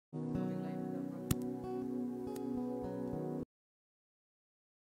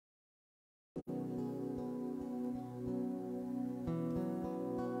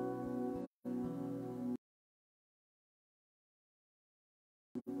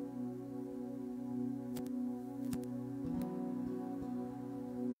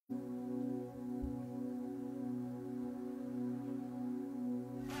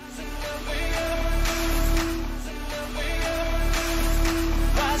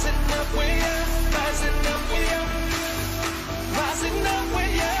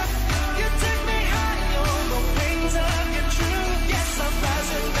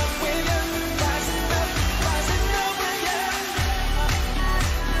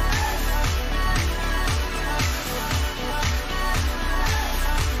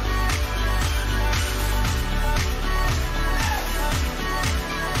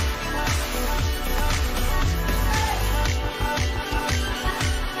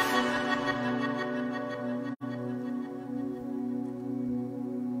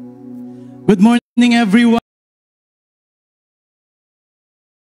Good morning, everyone.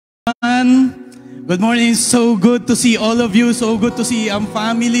 Good morning. So good to see all of you. So good to see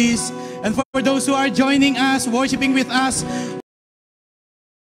families. And for those who are joining us, worshiping with us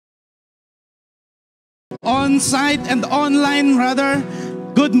on-site and online, rather,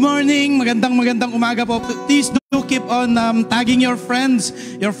 good morning. Magandang umaga po. Please do keep on tagging your friends,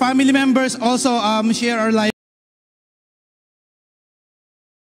 your family members. Also, share our live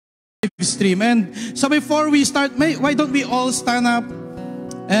stream. And so before we start, why don't we all stand up?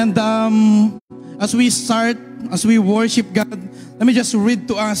 And as we start, as we worship God, let me just read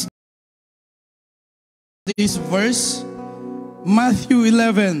to us this verse. Matthew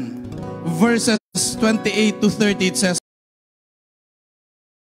 11, verses 28 to 30, it says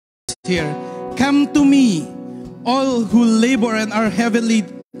here, "Come to me, all who labor and are heavily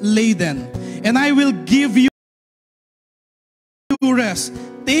laden, and I will give you rest.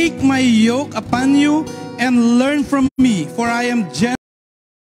 Take my yoke upon you and learn from me, for I am gentle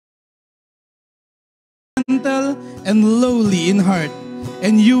and lowly in heart,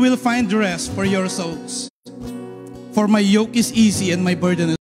 and you will find rest for your souls. For my yoke is easy and my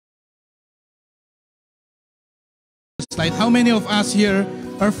burden is light." How many of us here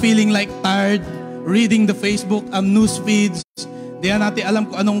are feeling like tired reading the Facebook news feeds? Di natin alam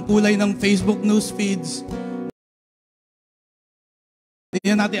kung anong kulay ng Facebook news feeds.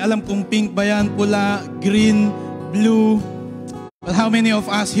 Hindi natin alam kung pink ba yan, pula, green, blue. But how many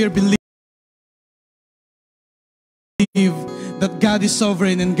of us here believe that God is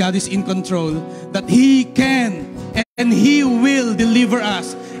sovereign and God is in control, that He can and He will deliver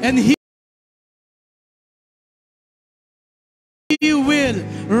us, and He will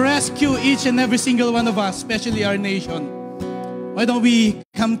rescue each and every single one of us, especially our nation? Why don't we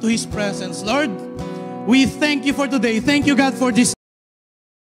come to His presence? Lord, we thank you for today. Thank you, God, for this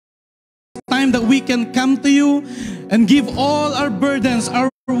time that we can come to you and give all our burdens, our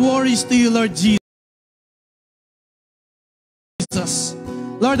worries to you, Lord Jesus.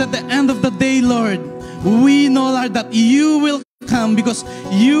 Lord, at the end of the day, Lord, we know, Lord, that you will come because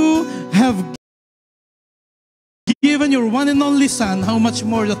you have given your one and only Son. How much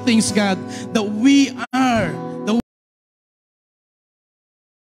more the things, God, that we are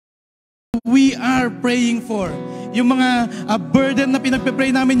praying for. Yung mga burden na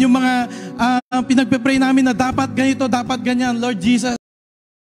pinagpe-pray namin, yung mga pinagpe-pray namin na dapat ganito, dapat ganyan, Lord Jesus,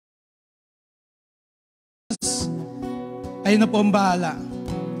 ayun na po ang bahala.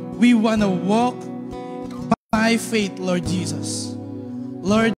 We wanna walk by faith, Lord Jesus.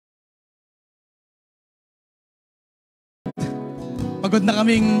 Lord, pagod na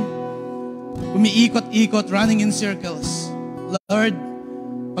kaming umiikot-ikot, running in circles. Lord,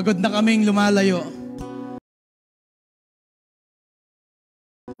 pagod na kaming lumalayo.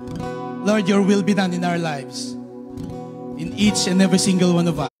 Lord, your will be done in our lives, in each and every single one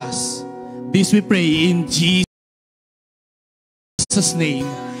of us. This we pray in Jesus' name.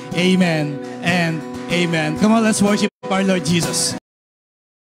 Amen and amen. Come on, let's worship our Lord Jesus.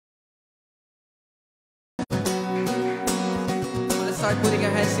 Let's start putting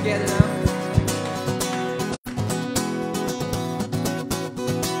our hands together now.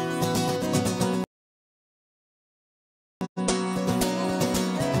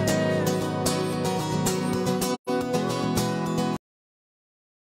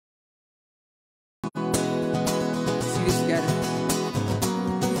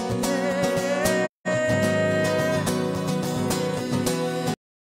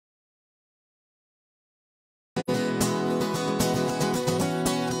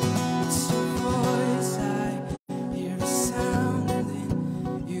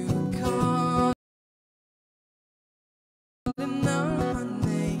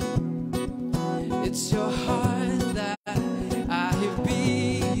 It's your heart that I hear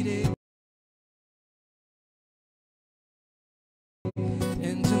beating.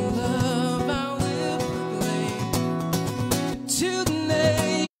 And to love I will proclaim to the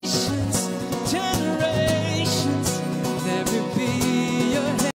nations, generations, there will be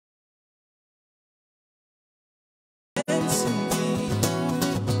your hands in me.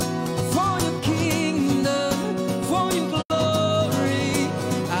 For your kingdom, for your glory,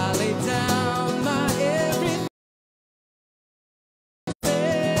 I lay down my everything.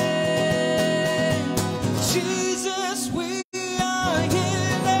 Jesus, we are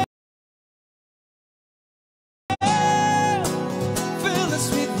here now. Fill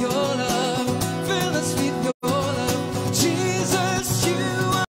us with your love, fill us with your love. Jesus,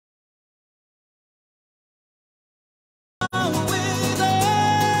 you are with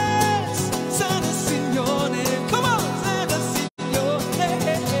us. Send us in your name. Come on, send us in your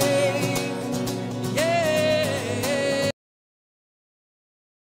name. Yeah.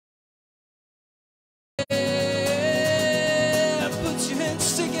 Put your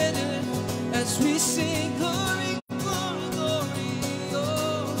hands together as we sing glory, glory, glory,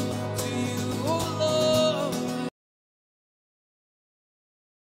 oh, to you, oh Lord.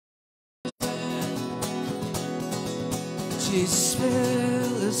 Jesus,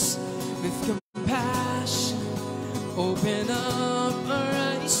 fill us with compassion, open up our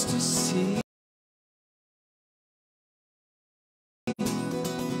eyes to see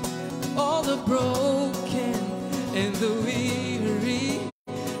all the broken and the weary,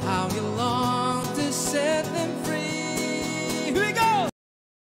 how you long to set them free. Here we go!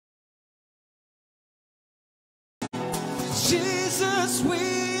 Jesus,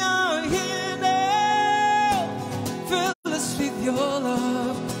 we are here now. Fill us with your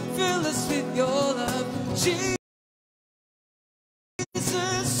love, fill us with your love. Jesus,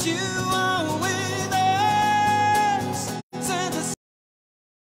 you are with us. Send us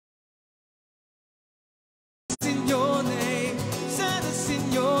in your name, send us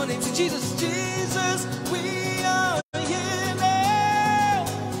in your name. So Jesus, Jesus, we are here now.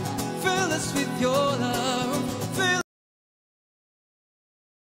 Fill us with your love, fill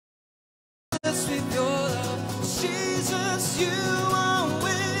us with your love. Jesus, you are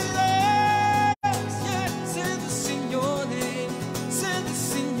with us. Yeah, send us in your name, send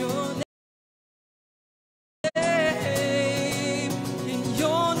us in your name. In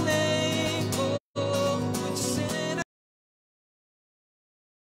your name, oh, would you send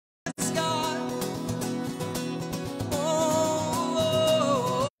us, God? Oh,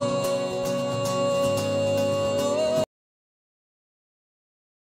 oh, oh,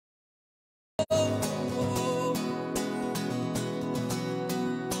 oh, oh.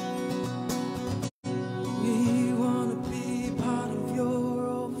 We want to be part of your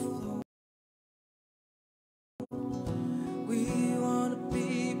overflow. We want to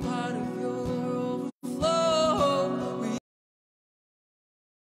be part of your overflow.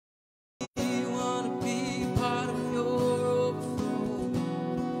 We want to be part of your overflow.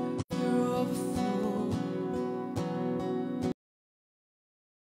 Your overflow.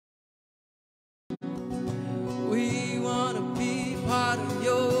 We want to be part of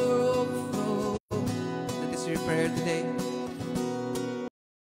your overflow. That is your prayer today.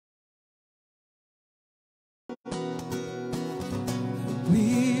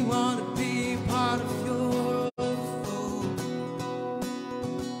 We want to be part of your overflow.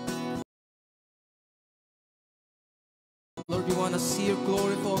 Lord, we want to see your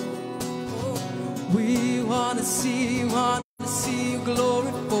glory fall. We want to see your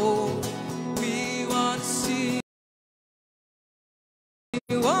glory fall. We want to see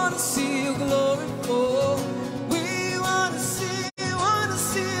your glory fall. We want to see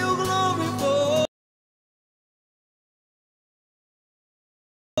your glory fall.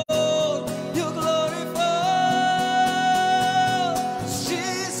 Your glory fall.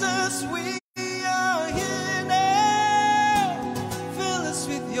 Jesus, we are here now. Fill us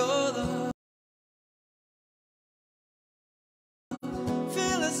with your love.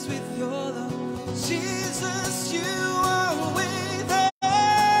 Fill us with your love. Jesus, you are with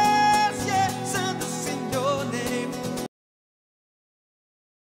us. Yeah,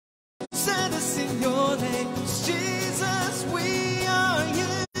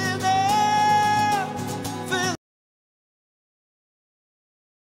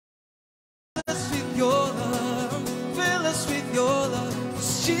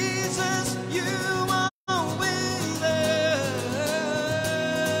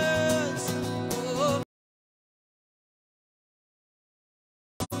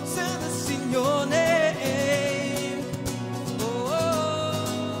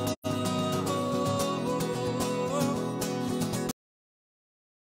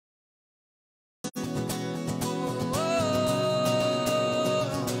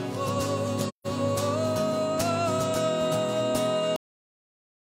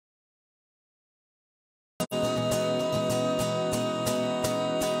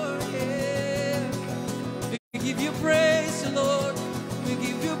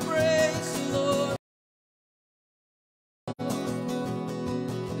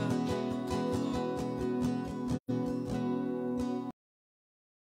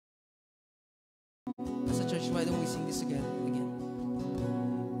 why don't we sing this again?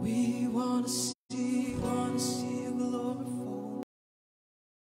 We want to see you glorified.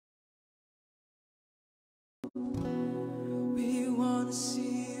 We want to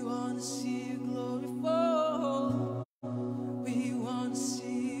see you glorified. We want to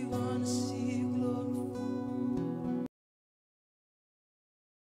see you glorified.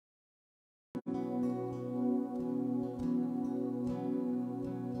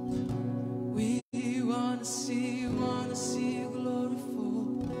 We want to see you glorified.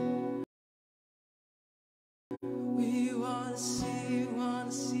 We want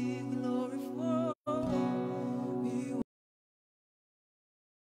to see you glorified. We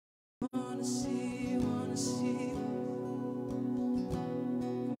want to see you.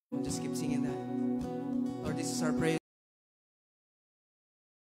 Just keep singing that. Lord, this is our prayer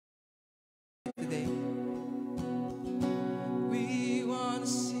today. We want to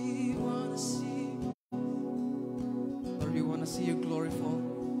see you. Lord, we want to see you glorified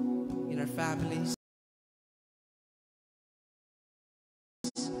in our families,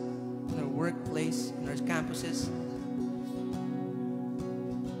 in our workplace, in our campuses.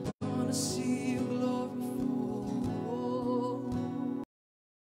 We want to see you glorified.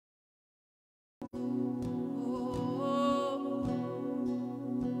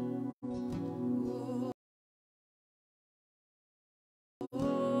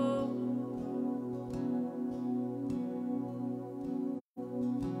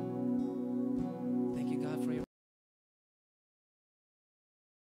 Thank you, God, for your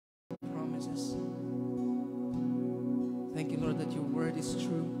promises. Thank you, Lord, that your word is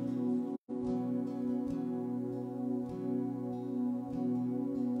true.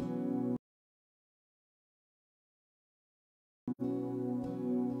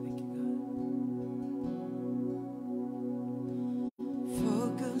 Thank you, God.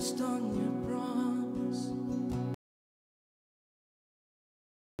 Focused on your promise.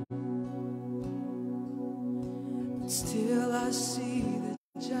 But still I see the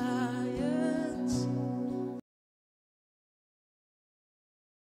giants.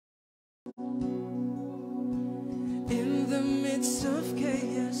 In the midst of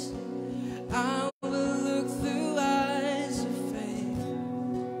chaos, I will look through eyes of faith.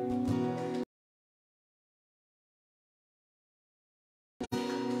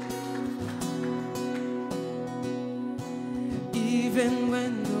 Even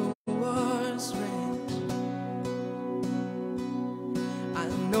when the wars rage, I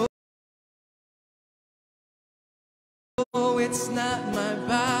know it's not my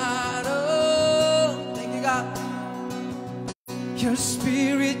battle. Thank you, God. Your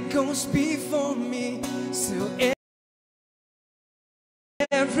spirit goes before me, so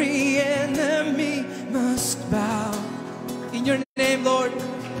every enemy must bow. In your name, Lord.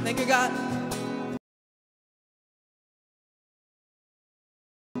 Thank you, God.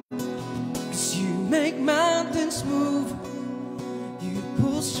 'Cause you make mountains move, you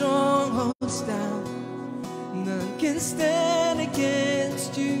pull strongholds down. None can stand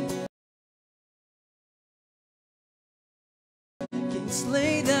against you. Kings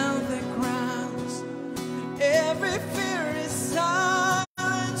lay down their crowns. Every fear is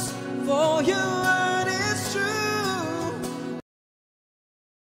silenced, for your word is true.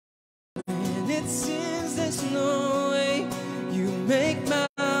 And it seems there's no way, you make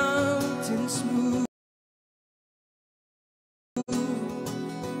mountains move.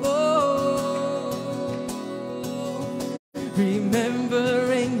 Oh,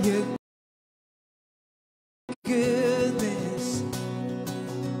 remembering your goodness,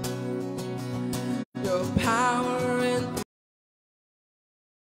 your power and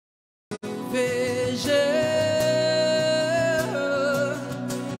provision.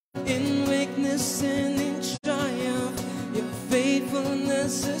 In weakness and in triumph, your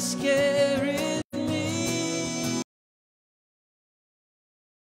faithfulness has carried me,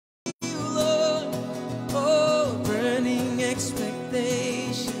 Lord. Oh, burning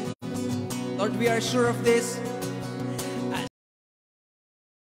expectation. Lord, we are sure of this.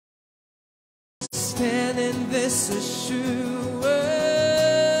 Stand in this assurance.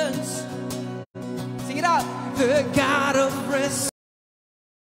 Sing it out. The God of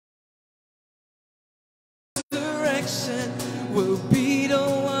resurrection will be the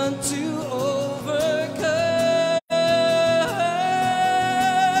one to overcome.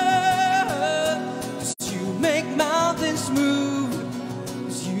 'Cause you make mountains move,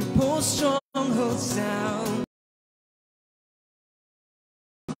 'cause you pull strongholds down.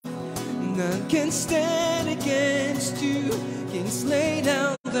 None can stand against you. Kings lay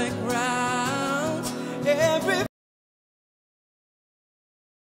down their crowns. Every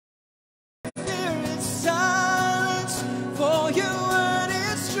fear is silent.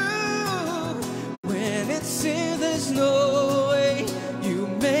 there's no way. You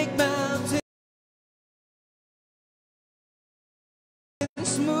make mountains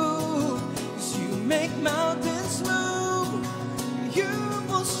move. 'Cause you make mountains move. You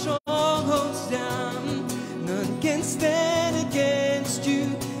pull strongholds down. None can stand against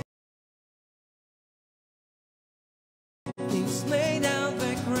you. Kings lay down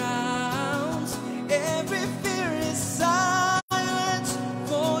their crowns. Every fear is silenced.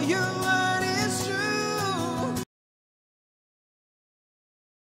 For your word is true.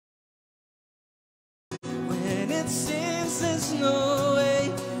 When it seems there's no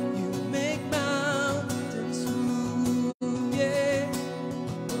way, you make mountains move. Yeah.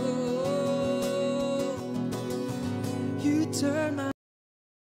 Oh, you turn my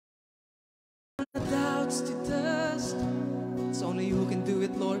doubts to dust. It's only you who can do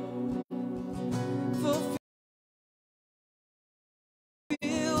it, Lord. Fulfill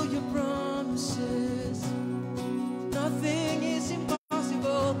your promises. Nothing is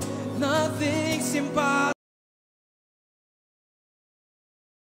impossible. Nothing's impossible.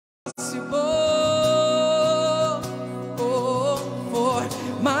 Oh, for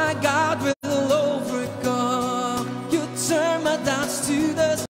my God will overcome. You turn my doubts to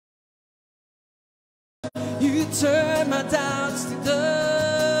dust. You turn my doubts to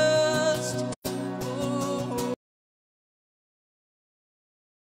dust.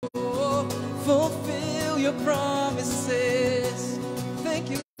 Oh, fulfill your promises. Thank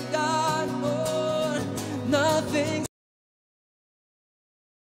you, God, for nothing's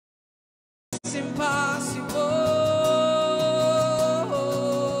impossible.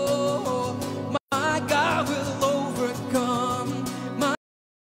 My God will overcome. My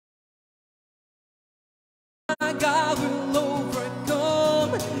God will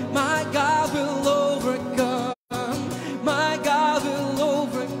overcome. My God will overcome. My God will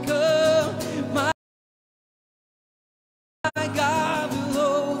overcome. My God will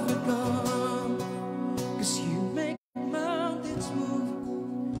overcome. 'Cause you make mountains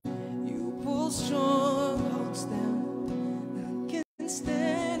move. You pull strongholds down. None can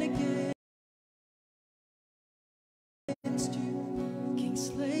stand against you.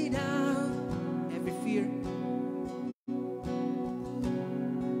 Kings lay down every fear.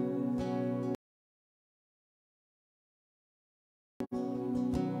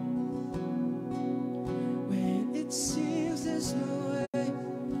 When it seems there's no way,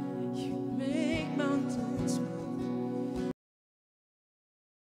 you make mountains move.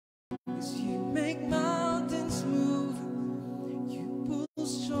 'Cause you make mountains move. You pull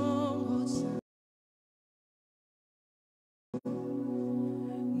strongholds down.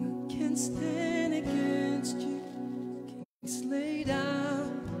 None can stand against you. Kings lay down.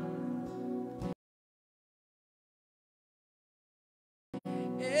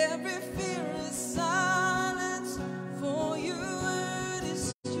 Every fear is silence, for your word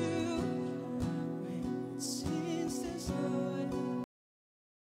is true. When it seems there's no way,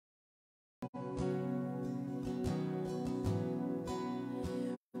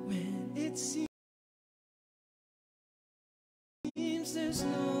 when it seems there's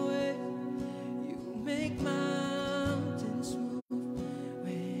no way, you make mountains move.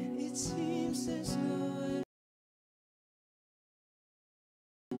 When it seems there's no way,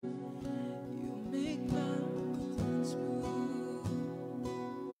 you make mountains move.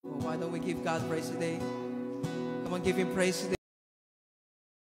 Well, why don't we give God praise today? Come on, give Him praise today.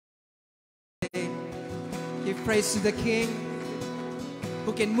 Give praise to the King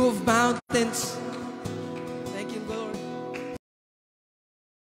who can move mountains. Thank you, Lord.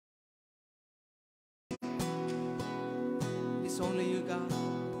 It's only you, God,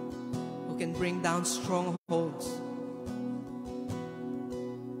 who can bring down strongholds.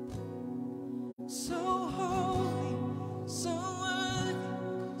 So holy, so worthy,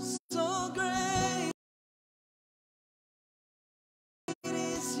 so great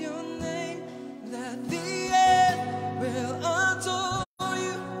is your name, that the earth will adore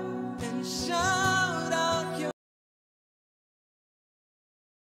you and shout out your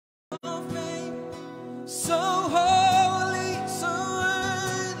fame. So holy, so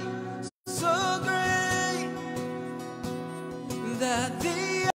worthy, so great, that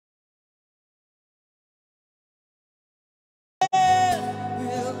the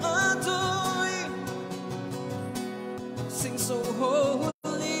will adore you. Sing so holy,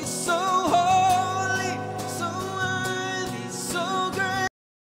 so holy, so worthy, so great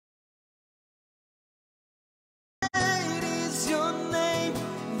is your name,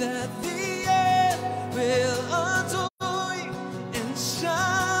 that the earth will adore you and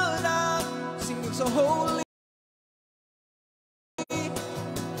shout out. Sing so holy,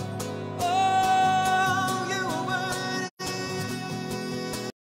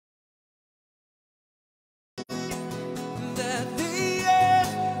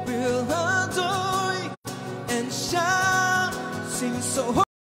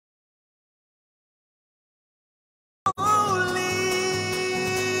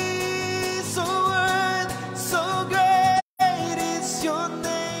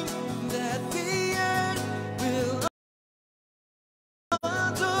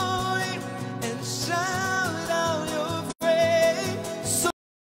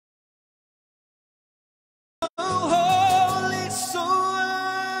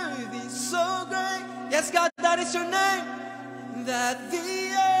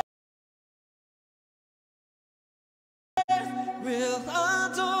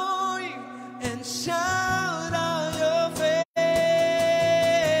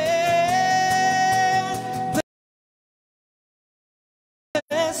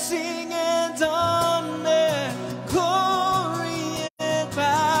 blessing and honor, glory and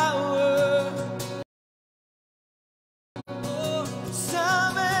power. Oh,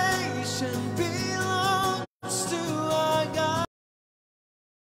 salvation belongs to our God.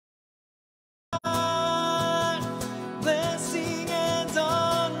 Blessing and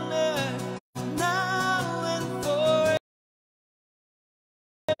honor, now and forever.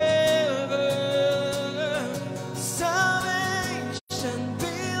 Salvation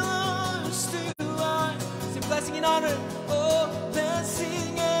belongs to our. Say blessing and honor. Oh,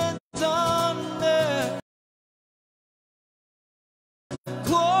 blessing and honor,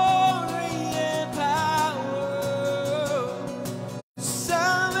 glory and power.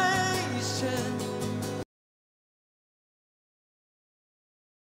 Salvation.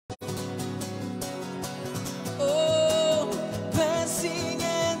 Oh, blessing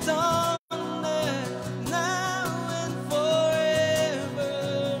and honor, now and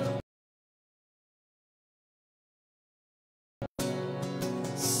forever.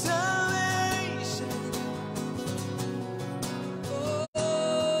 Salvation. Oh,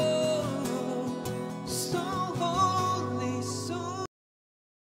 so holy, so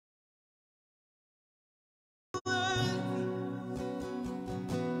worthy.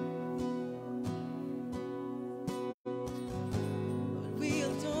 We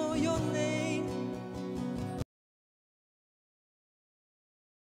adore your name.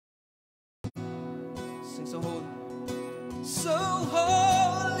 Sing so holy. So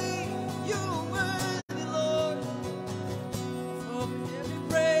holy, you're worthy, Lord, of every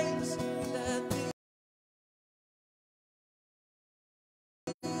praise that the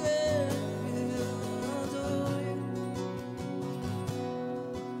earth will adore you.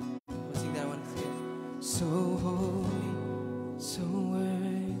 We'll sing that one again. So holy, so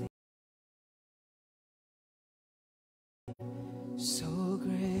worthy, so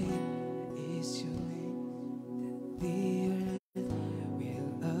great is your name, that the earth will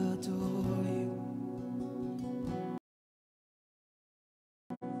adore you.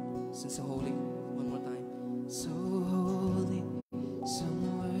 Sing so holy, one more time. So holy, so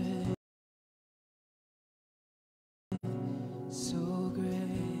worthy, so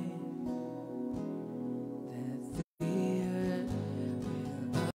great, that the earth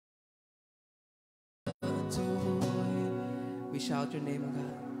will adore you. We shout your name, O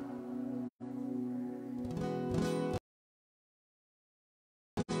God.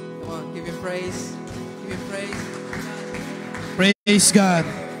 Come on, give him praise. Give him praise. Praise God.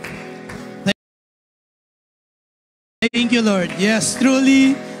 Thank you, Lord. Yes,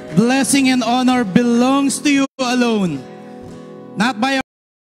 truly, blessing and honor belongs to you alone. Not by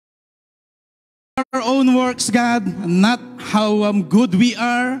our own works, God. Not how good we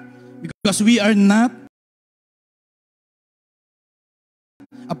are, because we are not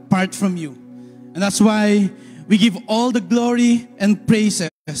apart from you. And that's why we give all the glory and praises,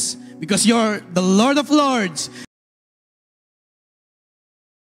 because you're the Lord of Lords.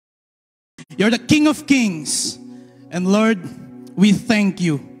 You're the King of Kings. And Lord, we thank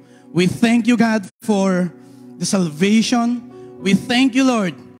you. We thank you, God, for the salvation. We thank you,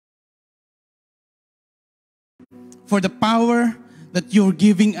 Lord, for the power that you're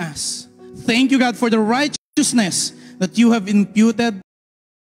giving us. Thank you, God, for the righteousness that you have imputed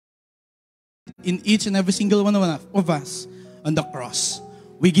in each and every single one of us on the cross.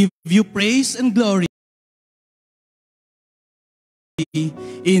 We give you praise and glory.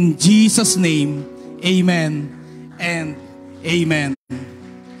 In Jesus' name, amen and amen.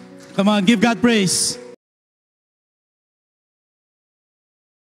 Come on, give God praise.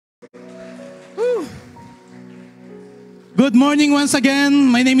 Whew. Good morning once again.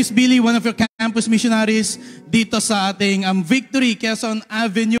 My name is Billy, one of your campus missionaries dito sa ating Victory, Quezon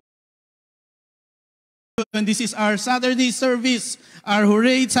Avenue. And this is our Saturday service, our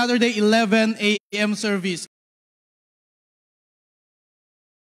Hooray Saturday 11 a.m. service.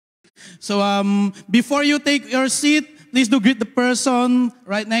 So before you take your seat, please do greet the person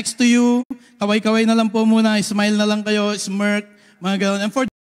right next to you. Kaway-kaway na lang po muna, smile na lang kayo, smirk, mga ganun. And for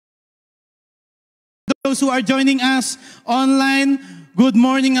those who are joining us online, good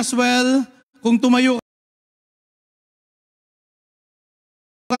morning as well. Kung tumayo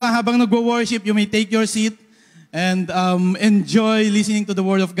ka habang nagwo-worship, you may take your seat and enjoy listening to the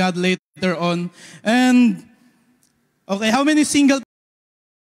Word of God later on. And okay, how many single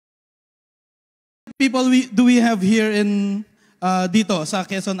people do we have here in dito sa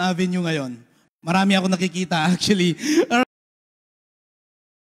Quezon Avenue ngayon? Marami ako nakikita actually.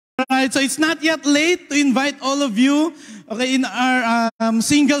 Alright, so it's not yet late to invite all of you, okay, in our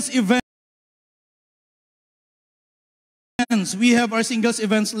singles event events. We have our singles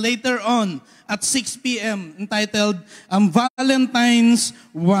events later on at 6 p.m. entitled Valentine's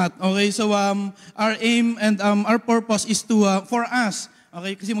What? Okay, so our aim and our purpose is to for us.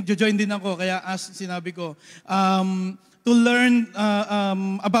 Okay, kasi magjo-join din ako, kaya as sinabi ko, to learn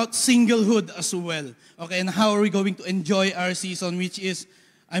about singlehood as well. Okay, and how are we going to enjoy our season, which is,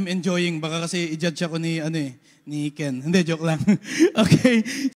 I'm enjoying, baka kasi i-judge ako ni Ken. Hindi, joke lang. Okay.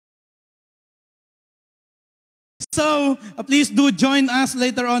 So, please do join us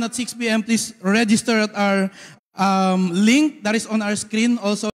later on at 6 p.m. Please register at our link that is on our screen.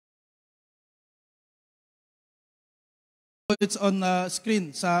 Also, it's on the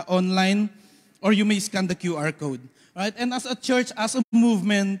screen sa online, or you may scan the QR code. Right? And as a church, as a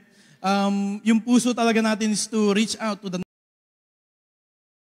movement, yung puso talaga natin is to reach out to the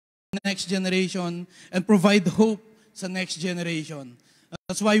next generation and provide hope sa next generation.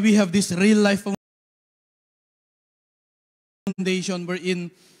 That's why we have this real life foundation wherein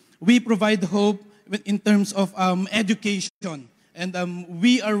we provide hope in terms of education. And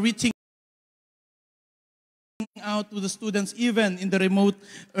we are reaching out to the students even in the remote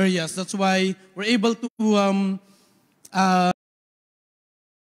areas. That's why we're able to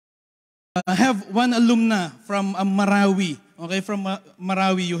have one alumna from Marawi. Okay, from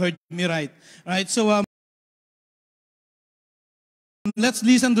Marawi, you heard me right. Right, so let's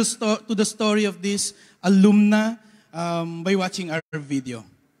listen to the story of this alumna by watching our video.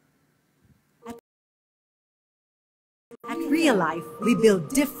 At Real Life, we build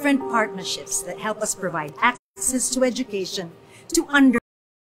different partnerships that help us provide access to education to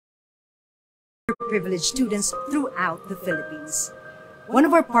underprivileged students throughout the Philippines. One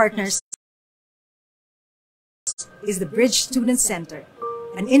of our partners is the Bridge Student Center,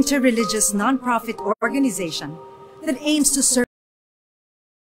 an interreligious nonprofit organization that aims to serve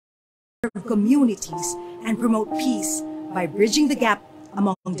communities and promote peace by bridging the gap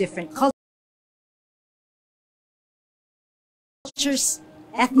among different cultures,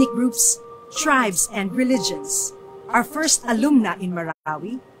 ethnic groups, tribes, and religions. Our first alumna in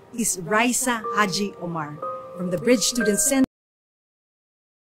Marawi is Raisa Haji Omar from the Bridge Student Center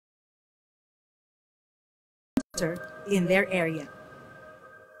in their area.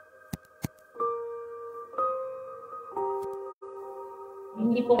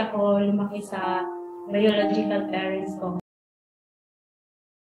 Hindi po ako lumaki sa biological parents ko.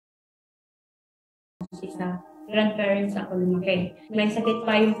 Sa grandparents ako lumaki. May sakit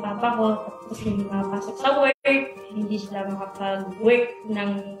pa yung papa ko, tapos hindi makapasok sa work, hindi sila makapag-work ng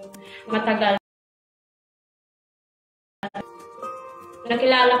matagal.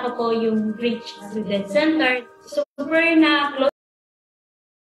 Nakilala ko po yung Bridge Student Center. Super na close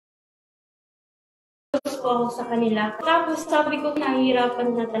po ako sa kanila. Tapos sabi ko,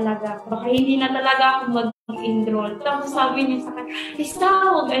 nahihirapan na talaga. Baka hindi na talaga ako mag-enroll. Tapos sabi niya sa akin, Lisa,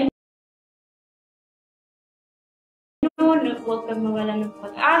 huwag kang mawala ng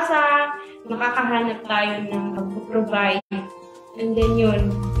pag-asa, makakahanap tayo ng pag-provide. And then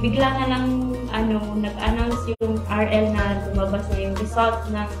yun, bigla na lang nag-announce yung RL na lumabas na yung result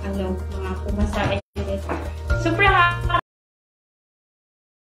ng mga pumasa. Super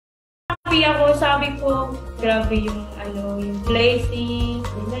happy ako, sabi ko, grabe yung yung blessing.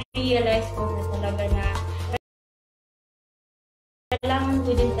 Na-realize ko na talaga na kailangan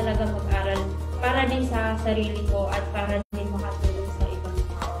ko din talaga mag-aral para din sa sarili ko at para din makatulong sa ibang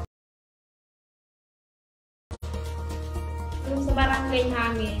tao. Yung sa barangay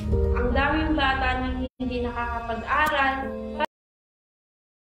namin, ang daming bata nang hindi nakakapag-aral.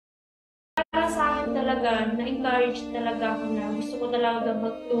 Para sa akin talaga, na-encourage talaga ako na gusto ko talaga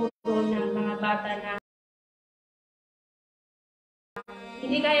magturo ng mga bata na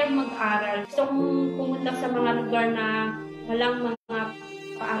hindi kaya mag-aral. Gusto kong pumunta sa mga lugar na walang mga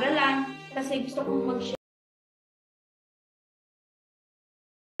paaralan kasi gusto kong mag-share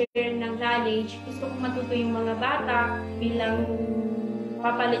ng knowledge. Gusto kong matuto yung mga bata bilang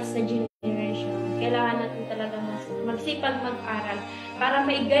papalit sa generation. Kailangan natin talaga magsipag mag-aral para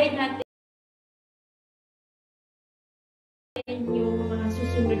ma-guide natin yung mga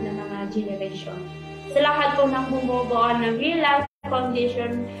susunod na mga generation. Sa lahat po ng bumubuo ng Real Life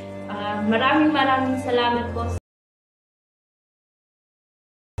Foundation, maraming salamat po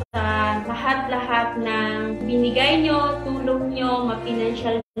sa lahat-lahat ng binigay nyo, tulong nyo,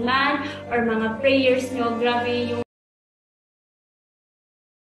 ma-financial man, or mga prayers nyo. Grabe yung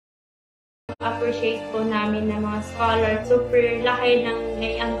appreciate po namin ng mga scholars. Super laki ng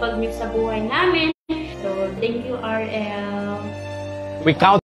naiambag nyo sa buhay namin. So, thank you, RL. We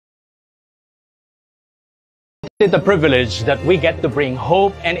count it a privilege that we get to bring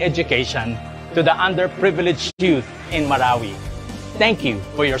hope and education to the underprivileged youth in Marawi. Thank you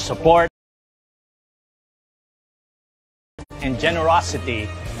for your support and generosity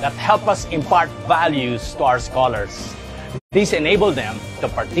that help us impart values to our scholars. These enable them to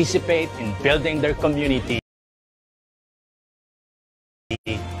participate in building their community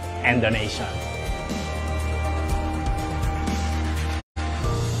and the nation.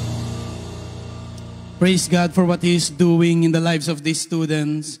 Praise God for what He's doing in the lives of these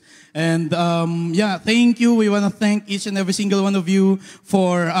students. And thank you. We want to thank each and every single one of you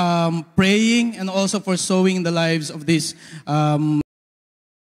for praying and also for sowing in the lives of these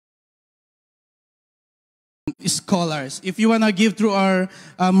scholars. If you want to give through our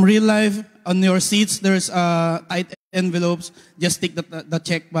real life, on your seats, there's tight envelopes. Just take the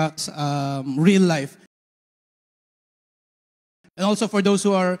check box, real life. And also for those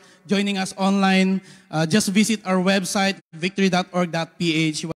who are joining us online, just visit our website,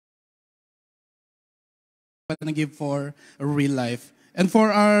 victory.org.ph. You want to give for real life. And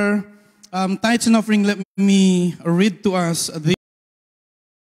for our tithes and offering, let me read to us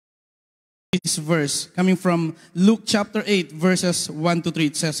this verse coming from Luke chapter 8, verses 1 to 3.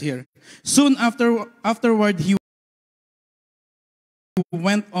 It says here, soon afterward he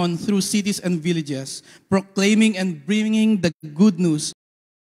went on through cities and villages, proclaiming and bringing the good news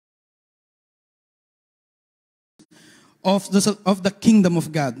of the kingdom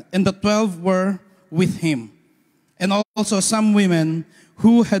of God. And the 12 were with him. And also some women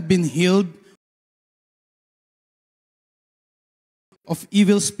who had been healed of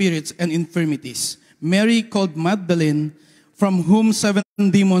evil spirits and infirmities. Mary called Magdalene, from whom 7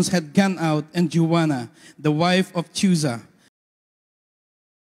 demons had gone out, and Joanna, the wife of Chuza,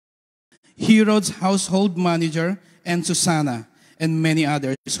 Herod's household manager, and Susanna, and many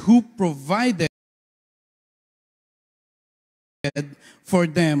others who provided for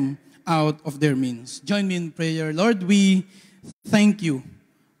them out of their means. Join me in prayer. Lord, we thank you.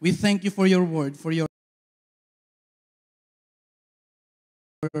 We thank you for your word, for your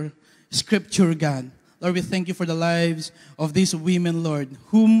scripture, God. Lord, we thank you for the lives of these women, Lord,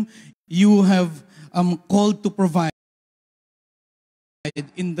 whom you have called to provide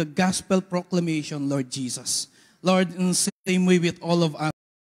in the gospel proclamation, Lord Jesus. Lord, in the same way with all of us,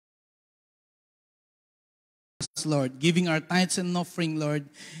 Lord, giving our tithes and offering, Lord,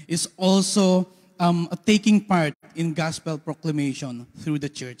 is also taking part in gospel proclamation through the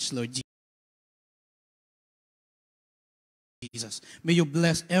church, Lord Jesus. May you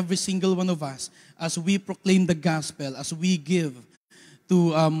bless every single one of us as we proclaim the gospel, as we give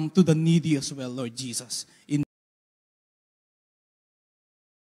to the needy as well, Lord Jesus. In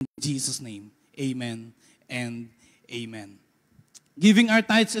Jesus' name, amen and amen. Giving our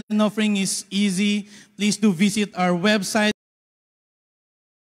tithes and offering is easy. Please do visit our website,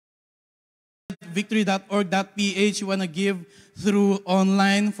 victory.org.ph. You want to give through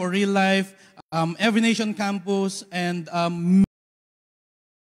online for real life, Every Nation Campus, and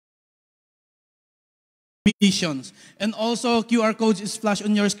missions. And also, QR code is flashed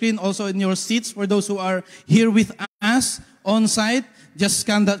on your screen, also in your seats. For those who are here with us on site, just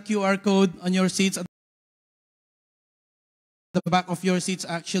scan that QR code on your seats, at the back of your seats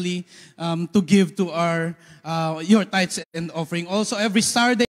actually, to give to our your tithes and offering. Also, every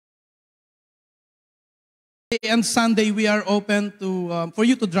Saturday and Sunday, we are open to for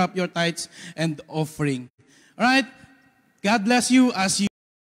you to drop your tithes and offering. All right? God bless you as you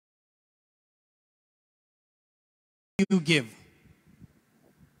give.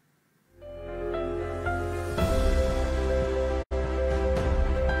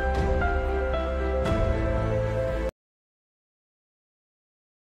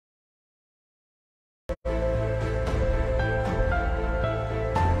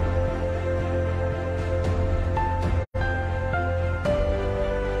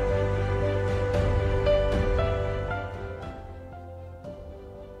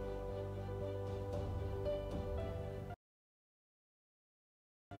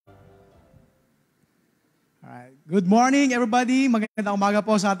 Alright. Good morning, everybody. Magandang umaga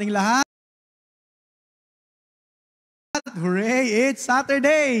po sa ating lahat. Hooray! It's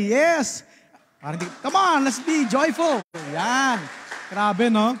Saturday! Yes! Come on, let's be joyful! Yan!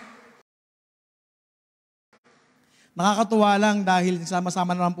 Grabe, no? Nakakatuwa lang dahil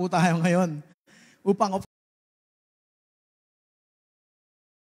sama-sama naman po tayo ngayon upang of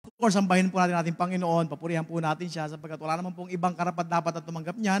course, sambahin po natin ating Panginoon, papurihan po natin siya sapagkat wala naman pong ibang karapat-dapat at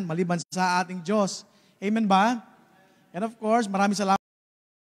tumanggap niyan maliban sa ating Diyos. Amen ba? And of course, maraming salamat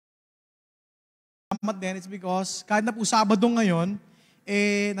din. It's because kahit na po Sabado ngayon,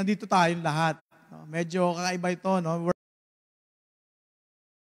 nandito tayong lahat. Medyo kakaiba ito, no?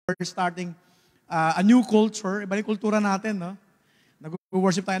 We're starting a new culture. Iba yung kultura natin, no?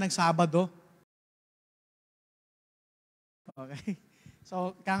 Nag-worship tayo ng Sabado. Okay.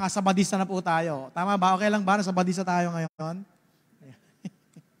 So, kaya nga Sabadista na po tayo. Tama ba? Okay lang ba na Sabadista tayo ngayon?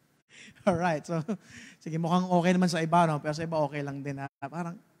 Alright. So, sige, mukhang okay naman sa iba, no? Pero sa iba okay lang din.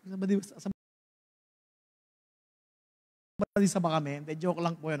 Parang, Sabadista ba kami? Hindi, joke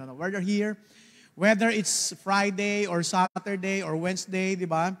lang po yun. No? Whether here, whether it's Friday or Saturday or Wednesday, di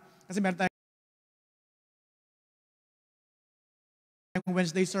ba? Kasi meron tayong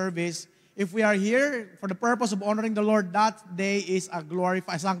Wednesday service. If we are here for the purpose of honoring the Lord, that day is a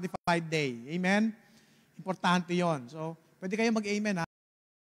glorified, sanctified day. Amen? Importante yon. So, pwede kayo mag-amen, ha?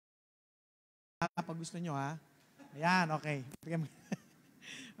 Pag gusto nyo, ha? Ayan, okay.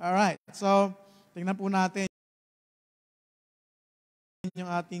 Alright. So, tingnan po natin yung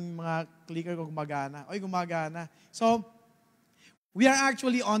ating mga clicker kung gumagana. Oy, gumagana. So, we are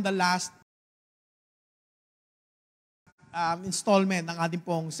actually on the last installment ng ating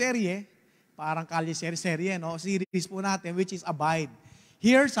pong serye. Parang kalye serye, no? Series po natin, which is Abide.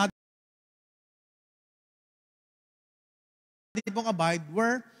 Here, sa ating pong Abide,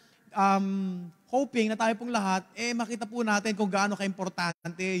 we're hoping na tayo pong lahat, makita po natin kung gaano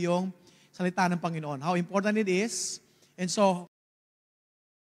ka-importante yung salita ng Panginoon. How important it is. And so,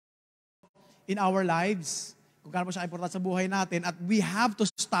 in our lives, kung gaano po siya importante sa buhay natin, at we have to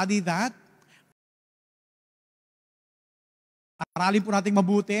study that. Aralin po natin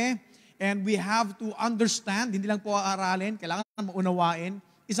mabuti. And we have to understand, hindi lang po aaralin, kailangan maunawain.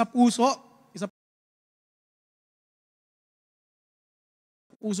 Isa puso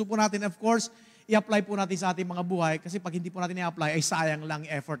po natin, of course, i-apply po natin sa ating mga buhay kasi pag hindi po natin i-apply, ay sayang lang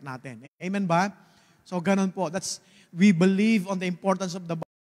effort natin. Amen ba? So, ganun po. We believe on the importance of the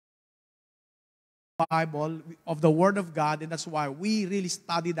Bible, of the Word of God, and that's why we really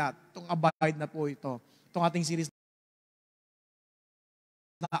study that. Itong abide na po ito. Itong ating series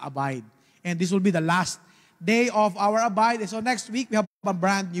na Abide. And this will be the last day of our Abide. So next week, we have a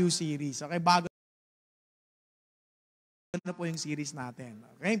brand new series. Okay, bago na po yung series natin.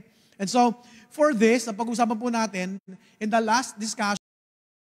 Okay? And so, for this, ang pag-usapan po natin, in the last discussion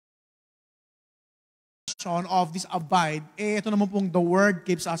of this Abide, ito naman pong the Word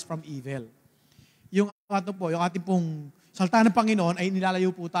keeps us from evil. Yung ating pong salita ng Panginoon ay nilalayo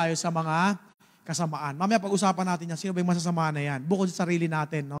po tayo sa mga kasamaan. Mamaya pag-usapan natin yan, sino ba yung masasama na yan? Bukod sa sarili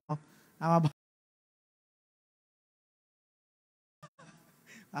natin, no? Tama ba?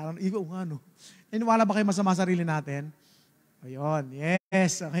 Parang, ikaw nga, no? Niniwala ba kayo masama sarili natin? Ayun,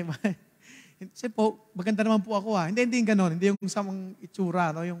 yes. Okay ba? Kasi po, maganda naman po ako, ha? Hindi yung ganon. Hindi yung samang itsura,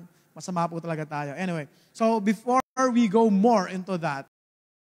 no? Yung masama po talaga tayo. Anyway, so before we go more into that,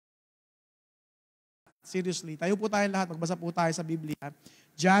 seriously, tayo po tayo lahat, magbasa po tayo sa Biblia.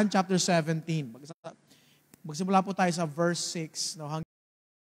 John chapter 17. Magsimula po tayo sa verse 6, no,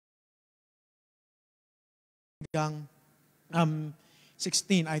 hanggang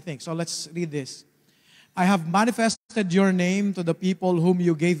 16, I think. So let's read this. I have manifested your name to the people whom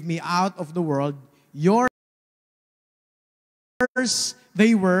you gave me out of the world. Yours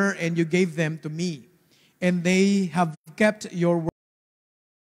they were, and you gave them to me. And they have kept your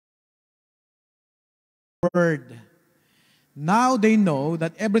word. Now they know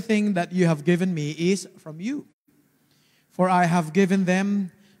that everything that you have given me is from you. For I have given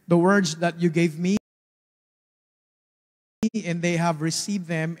them the words that you gave me, and they have received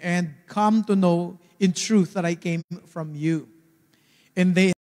them and come to know in truth that I came from you. And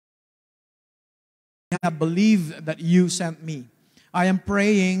they have believed that you sent me. I am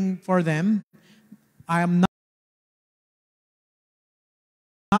praying for them. I am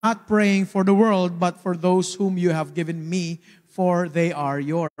not praying for the world, but for those whom you have given me, for they are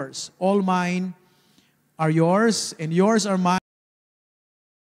yours. All mine are yours, and yours are mine,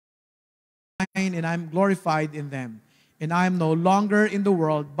 and I am glorified in them. And I am no longer in the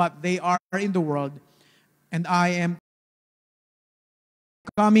world, but they are in the world, and I am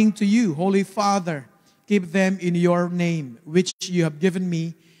coming to you. Holy Father, keep them in your name, which you have given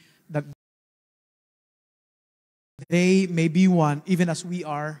me, that they may be one, even as we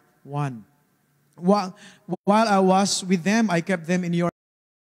are one. While I was with them, I kept them in your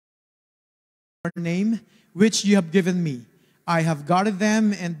name, which you have given me. I have guarded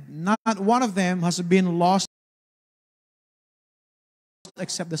them, and not one of them has been lost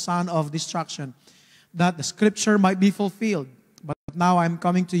except the son of destruction, that the scripture might be fulfilled. But now I am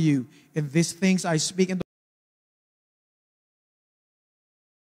coming to you. In these things I speak in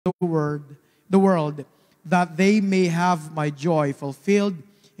the world, that they may have my joy fulfilled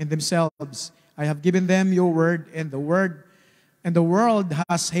in themselves. I have given them your word, and the word And the world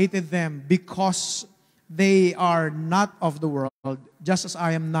has hated them because they are not of the world, just as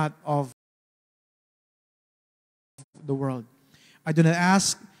I am not of the world. I do not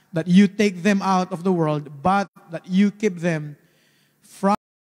ask that you take them out of the world, but that you keep them from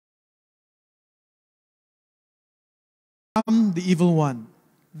the evil one.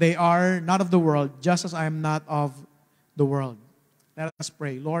 They are not of the world, just as I am not of the world. Let us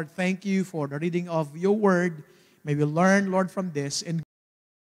pray. Lord, thank you for the reading of your word. May we learn, Lord, from this and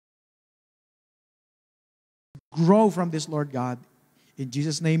grow from this, Lord God. In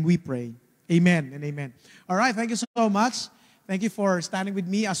Jesus' name we pray. Amen and amen. All right, thank you so much. Thank you for standing with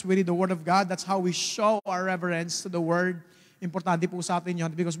me as we read the Word of God. That's how we show our reverence to the Word. Importante po sa atin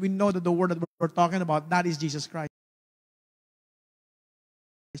yun because we know that the Word that we're talking about, that is Jesus Christ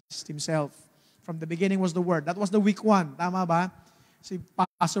Himself. From the beginning was the Word. That was the week 1. Tama ba? Si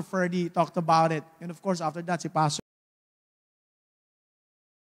Pastor Ferdy talked about it. And of course, after that, si Pastor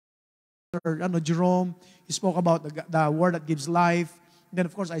Jerome, he spoke about the Word that gives life. And then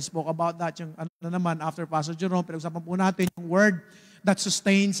of course, I spoke about that. Yung ano naman, after Pastor Jerome, pinag-usapan po natin yung Word that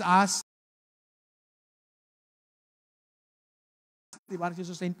sustains us. Diba?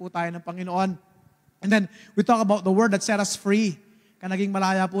 Sustain po tayo ng Panginoon. And then, we talk about the Word that set us free. Kaya naging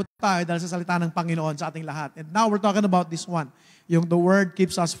malaya po tayo dahil sa salita ng Panginoon sa ating lahat. And now, we're talking about this one. Yung the Word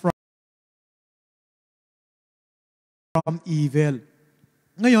keeps us from evil.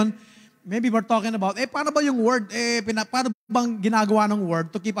 Ngayon, maybe we're talking about, paano ba yung Word, paano bang ginagawa ng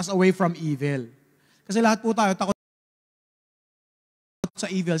Word to keep us away from evil? Kasi lahat po tayo takot sa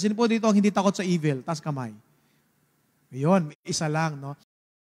evil. Sino po dito ang hindi takot sa evil? Taas kamay. Yun, isa lang, no?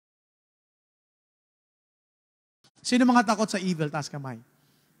 Sino mga takot sa evil? Taas kamay.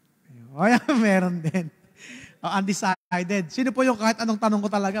 Ayun, meron din. Undecided. Sino po yung kahit anong tanong ko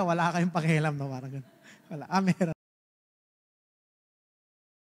talaga, wala kayong pakialam, no? Parang ganun. Wala. Meron.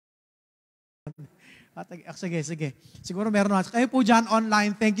 Sige. Siguro meron na. Kayo po dyan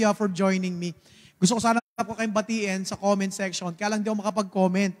online, thank you for joining me. Gusto ko sana po kayong batiin sa comment section. Kaya lang di ako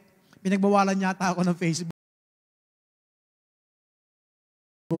makapag-comment. Pinagbawalan yata ako ng Facebook.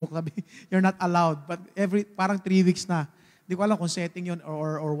 You're not allowed. But parang 3 weeks na. Hindi ko alam kung setting yun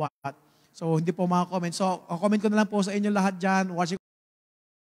or what. So, hindi po comment. So, comment ko na lang po sa inyo lahat dyan. Watching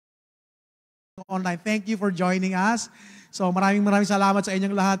online. Thank you for joining us. So, maraming salamat sa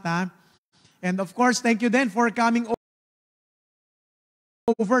inyong lahat, ha. And of course, thank you then for coming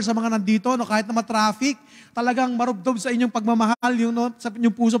over sa mga nandito, no, kahit na ma-traffic, talagang marubdob sa inyong pagmamahal, yung, no, sa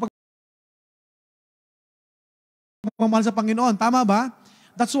inyong puso pagmamahal sa Panginoon. Tama ba?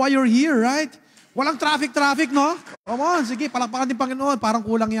 That's why you're here, right? Walang traffic, no? Come on, sige, palakpakan din Panginoon. Parang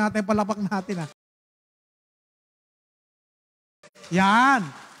kulang yata yung palapak natin, ha? Yan.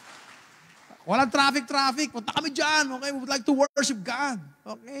 Walang traffic. Punta kami dyan, okay? We would like to worship God,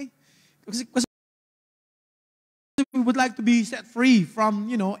 okay? Kasi we would like to be set free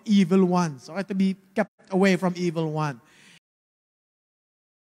from, evil ones. Okay, to be kept away from evil one.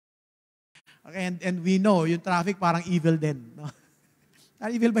 Okay, and we know, yung traffic parang evil din. No?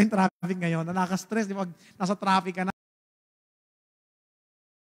 Evil ba yung traffic ngayon? Nakaka-stress, di ba? Nasa traffic ka na.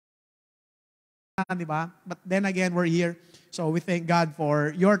 Di ba? But then again, we're here. So we thank God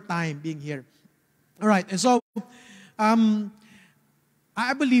for your time being here. All right, and so,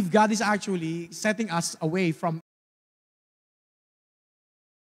 I believe God is actually setting us away from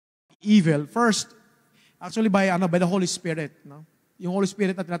evil. First, actually by the Holy Spirit, no? Yung Holy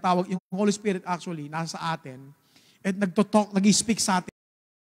Spirit na tinatawag, yung Holy Spirit actually nasa atin at nag-speak sa atin.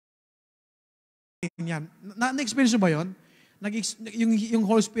 Yan. Na-experience ba 'yon? Yung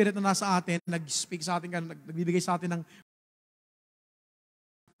Holy Spirit na nasa atin, nag-speak sa atin, nagbibigay sa atin ng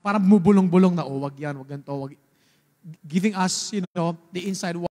parang bumubulong-bulong na, wag yan, wag ganito, wag, giving us, the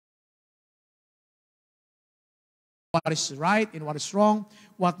inside what is right and what is wrong,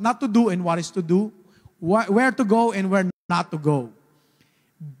 what not to do and what is to do, where to go and where not to go.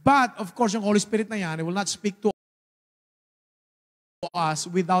 But, of course, yung Holy Spirit na yan, it will not speak to us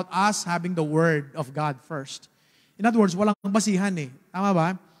without us having the Word of God first. In other words, walang basihan eh. Tama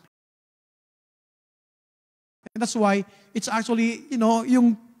ba? And that's why, it's actually,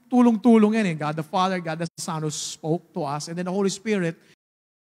 yung tulong-tulong yan eh. God the Father, God the Son who spoke to us, and then the Holy Spirit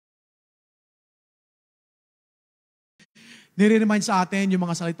nire-remind sa atin yung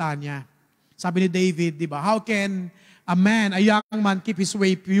mga salita niya. Sabi ni David, di ba? How can a young man keep his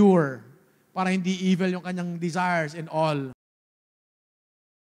way pure para hindi evil yung kanyang desires and all?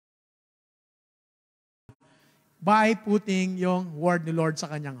 By putting yung word ni Lord sa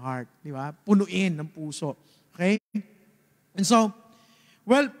kanyang heart. Di ba? Punuin ng puso. Okay? And so,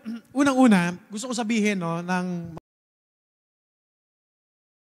 well, unang-una, gusto ko sabihin, no, ng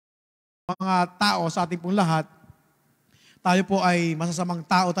mga tao, sa ating pong lahat, tayo po ay masasamang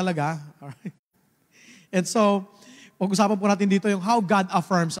tao talaga. Alright? And so, pag-usapan po natin dito yung how God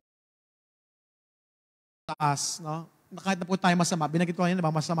affirms us, no? Kahit na po tayo masama, binagit ko kanina,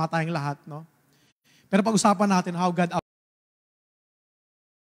 masama tayong lahat, no? Pero pag-usapan natin how God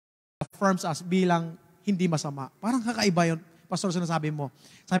affirms us bilang hindi masama. Parang kakaiba yun, Pastor, sinasabi mo.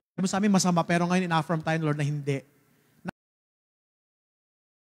 Sabi mo sa amin masama, pero ngayon in-affirm tayo, Lord, na hindi.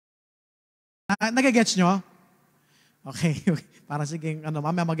 Nagigets nyo? Okay. Para sige,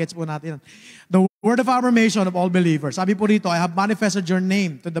 mamaya mag-gets po natin. The word of affirmation of all believers. Sabi po rito, I have manifested your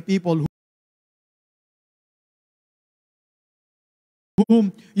name to the people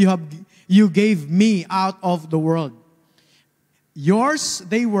whom you gave me out of the world. Yours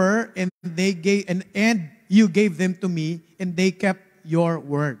they were, and they gave, and you gave them to me, and they kept your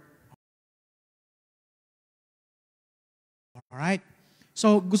word. All right.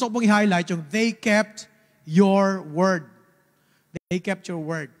 So, gusto ko pong i-highlight yung they kept your word. They kept your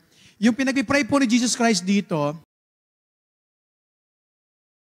word. Yung pinag-pray po ni Jesus Christ dito,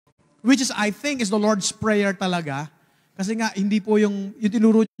 which is, I think, is the Lord's Prayer talaga. Kasi nga, hindi po yung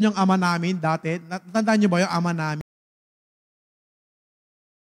tinuro niyang ama namin dati. Natandaan niyo ba yung ama namin?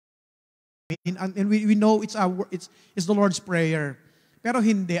 And we know it's the Lord's Prayer. Pero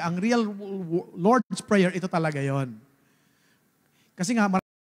hindi. Ang real Lord's Prayer, ito talaga yon. Kasi nga, marami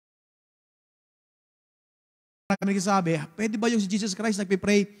nagsasabi, pwede ba yung si Jesus Christ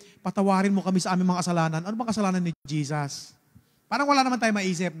nagpipray, patawarin mo kami sa aming mga kasalanan? Ano bang kasalanan ni Jesus? Parang wala naman tayo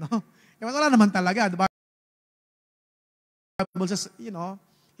maisip, no? Wala naman talaga. The Bible says,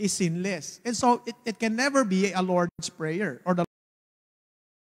 He's sinless. And so, it can never be a Lord's Prayer or the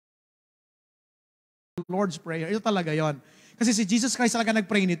Lord's Prayer. Ito talaga yon. Kasi si Jesus Christ talaga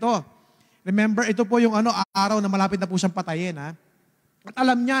nagpray nito. Remember, ito po yung araw na malapit na po siyang patayin, ha? At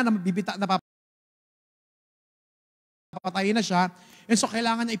alam niya na papatayin na siya. And so,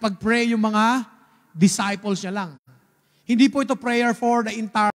 kailangan niya ipag-pray yung mga disciples niya lang. Hindi po ito prayer for the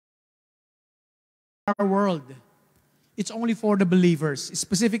entire world. It's only for the believers.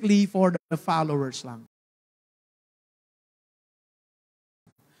 Specifically for the followers lang.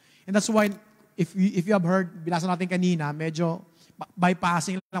 And that's why, if you have heard, binasa natin kanina, medyo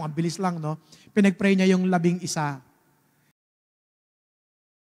bypassing lang, mabilis lang, no? Pinag-pray niya yung 11.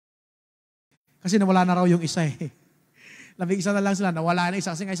 Kasi nawala na raw yung isa eh. 11 na lang sila, nawala na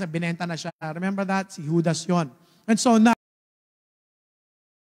isa. Kasi nga isa, binenta na siya. Remember that? Si Judas yon. And so now,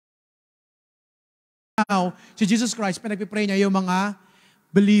 si Jesus Christ, pinag-pray niya yung mga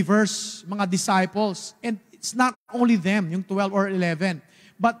believers, mga disciples. And it's not only them, yung 12 or 11,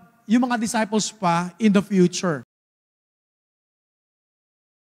 but yung mga disciples pa in the future.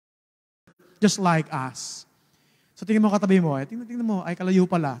 Just like us. So tingnan mo katabi mo, tingnan mo, ay kalayo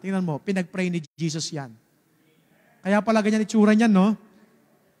pala. Tingnan mo, pinag-pray ni Jesus yan. Kaya pala ganyan itsura niyan, no?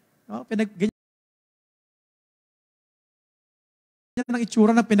 Ganyan ang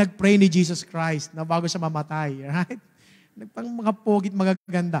itsura na pinag-pray ni Jesus Christ na bago siya mamatay. Right? Nagpang mga pogit,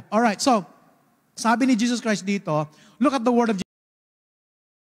 magaganda. Alright, so, sabi ni Jesus Christ dito, look at the word of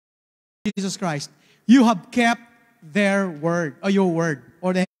Jesus Christ. You have kept their word, or your word,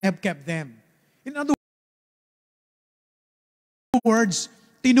 or they have kept them. In other words,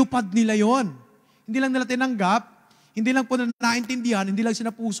 tinupad nila yon. Hindi lang nila tinanggap, hindi lang po naintindihan, hindi lang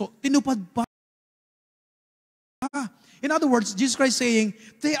sinapuso, tinupad pa. In other words, Jesus Christ saying,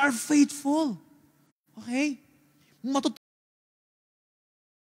 they are faithful. Okay? Matutuwid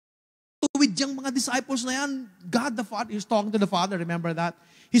yung mga disciples na yan. God the Father, He's talking to the Father, remember that?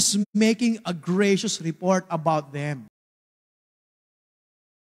 He's making a gracious report about them.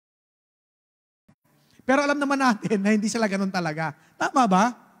 Pero alam naman natin na hindi sila ganun talaga. Tama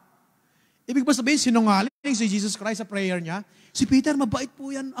ba? Ibig ba sabihin, sinungaling si Jesus Christ sa prayer niya? Si Peter, mabait po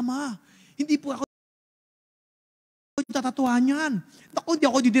yan, Ama. Hindi po ako tatatuhan yan. Naku, hindi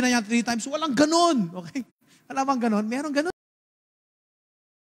ako didinayan 3 times. Walang ganun. Okay? Alam bang ganun? Meron ganun.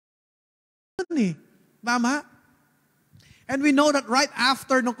 Tama? And we know that right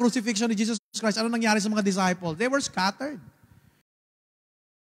after the crucifixion of Jesus Christ, ano nangyari sa mga disciples? They were scattered.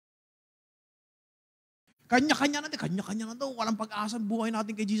 Kanya-kanya na daw. Walang pag-asa ang buhay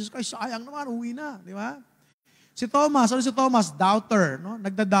natin kay Jesus Christ. Sayang naman, uwi na. Di ba? Si Thomas, ano si Thomas? Doubter. No?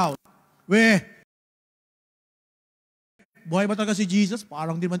 Nagda-doubt. Buhay ba talaga si Jesus?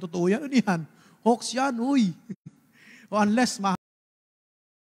 Parang di man totoo yan. Ano yan? Hoax yan, uy. O unless mahawaan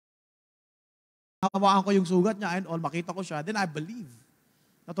ko yung sugat niya and all, makita ko siya, then I believe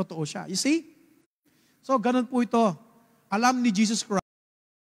na totoo siya. You see? So, ganun po ito. Alam ni Jesus Christ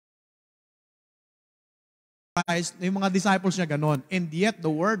guys, yung mga disciples niya ganon. And yet, the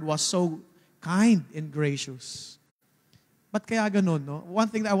word was so kind and gracious. But kaya ganon, no? One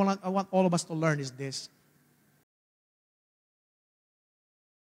thing that I want all of us to learn is this.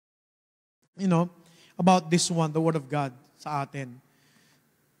 You know, about this one, the Word of God sa atin.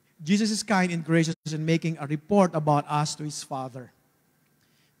 Jesus is kind and gracious in making a report about us to His Father.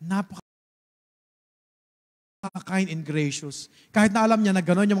 Napaka-kind and gracious. Kahit na alam niya na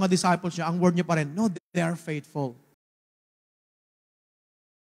gano'n yung mga disciples niya, ang word niya pa rin, no, they are faithful.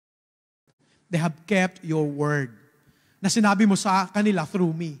 They have kept your word na sinabi mo sa kanila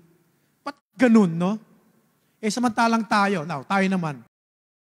through me. Ba't ganun, no? Samantalang tayo naman,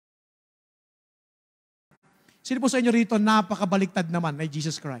 sino po sa inyo rito napakabaliktad naman na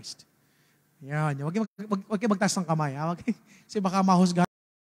Jesus Christ? Yan. Huwag kayo magtaas ng kamay. Ha? Kasi baka mahusgahan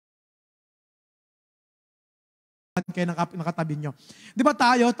kayo nakatabi nyo. Di ba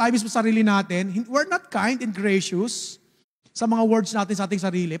tayo mismo sarili natin, we're not kind and gracious sa mga words natin sa ating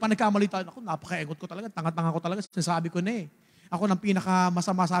sarili. Pag nagkamali tayo, ako, napaka-engot ko talaga, tanga-tanga ko talaga, sinasabi ko na eh. Ako ng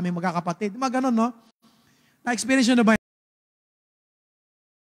pinaka-masama sa aming magkakapatid. Di ba ganun, no? Na-experience nyo na ba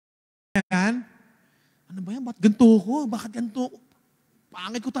yan? Ano ba yan? Ba't ganito ko? Bakit ganito ko?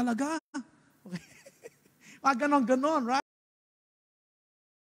 Pangit ko talaga. Okay. Ganon, right?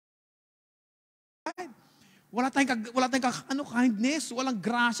 Wala tayong kindness, walang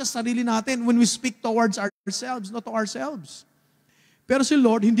grasya sa sarili natin when we speak towards ourselves, not to ourselves. Pero si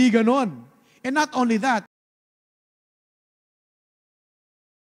Lord, hindi ganon. And not only that,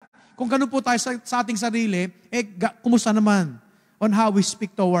 kung ganon po tayo sa ating sarili, kumusta naman on how we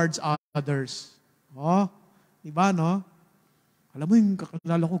speak towards others? Oh, di ba, no? Alam mo yung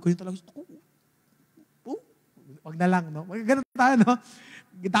kakilala ko, ganyan talaga. Wag na lang, no? Ganun tayo, no?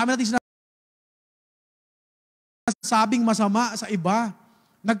 Dami natin sinasabing masama sa iba.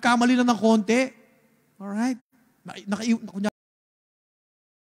 Nagkamali lang ng konti. Alright?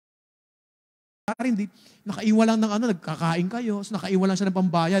 Nakaiwan lang ng nagkakain kayo, so nakaiwan lang siya ng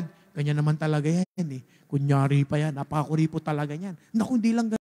pambayad. Ganyan naman talaga yan, eh. Kunyari pa yan, napakakuripo talaga yan. Naku, hindi lang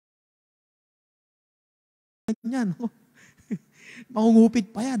ganyan.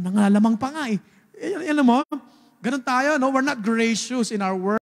 Mangungupit pa yan, nangalamang pa nga eh. Yan mo, ganun tayo, no? We're not gracious in our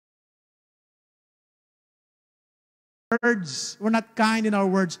words. We're not kind in our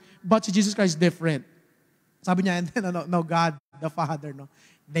words. But si Jesus Christ is different. Sabi niya, no, God, the Father, no,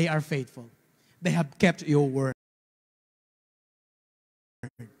 they are faithful. They have kept your word.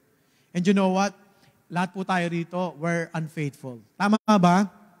 And you know what? Lahat po tayo rito, we're unfaithful. Tama ba?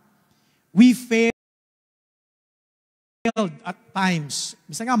 We failed at times.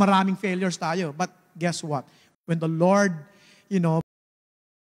 Bisa nga, maraming failures tayo. But guess what? When the Lord,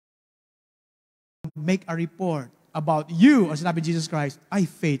 make a report about you, as sinabi Jesus Christ, ay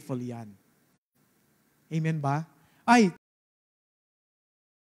faithful yan. Amen ba? Ay,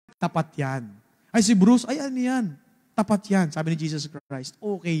 tapat yan. Ay, si Bruce, ay ano yan? Tapat yan. Sabi ni Jesus Christ,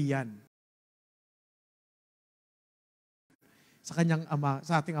 okay yan. Sa kanyang ama,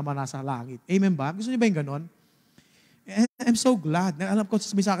 sa ating ama nasa langit. Amen ba? Gusto niyo ba yung ganon? And I'm so glad. Alam ko,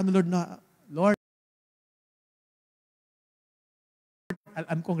 sabi sa akin ng Lord na, Lord,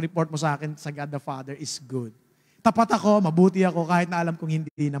 alam kong report mo sa akin sa God the Father is good. Tapat ako, mabuti ako, kahit na alam kong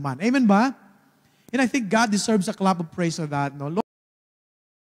hindi naman. Amen ba? And I think God deserves a clap of praise for that. No? Lord,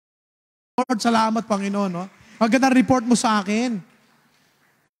 salamat, Panginoon. No? Ang gandang report mo sa akin.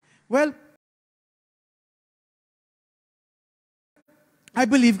 Well, I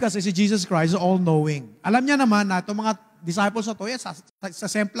believe kasi si Jesus Christ is all-knowing. Alam niya naman na itong mga disciples na ito, sa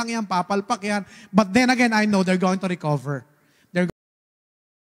semplang yan, papalpak yan. But then again, I know they're going to recover. They're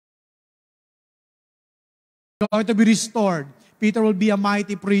going to be restored. Peter will be a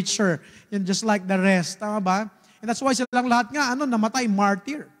mighty preacher. And just like the rest. Tama ba? And that's why silang lahat nga, namatay,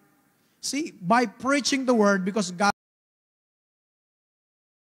 martyr. See, by preaching the word, because God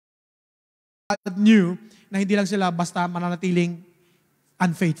knew na hindi lang sila basta mananatiling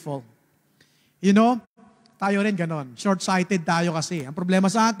unfaithful. Tayo rin ganon. Short-sighted tayo kasi. Ang problema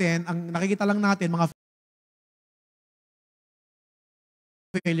sa atin, ang nakikita lang natin, mga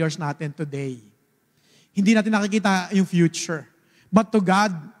failures natin today. Hindi natin nakikita yung future. But to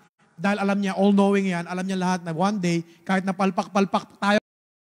God, dahil alam niya, all-knowing yan, alam niya lahat na one day, kahit na palpak-palpak tayo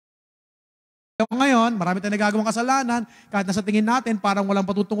ngayon, marami tayong nagagawang kasalanan, kahit nasa tingin natin, parang walang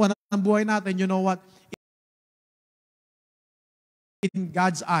patutunguhan ng buhay natin, you know what? In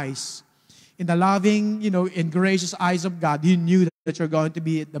God's eyes, in the loving, and gracious eyes of God, He knew that you're going to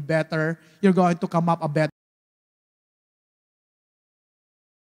be the better, you're going to come up a better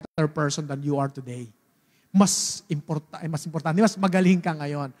person than you are today. Mas importante, mas magaling ka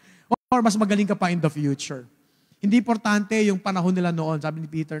ngayon. Or mas magaling ka pa in the future. Hindi importante yung panahon nila noon, sabi ni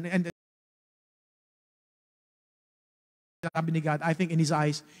Peter. And sabi ni God, I think in His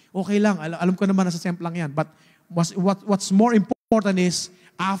eyes, okay lang, alam ko naman nasa temple lang yan. But what's more important is,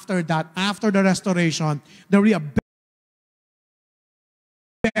 after that, after the restoration, there will be a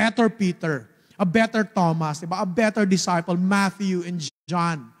better Peter, a better Thomas, diba? A better disciple, Matthew and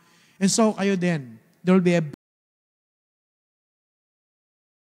John. And so, kayo din, there will be a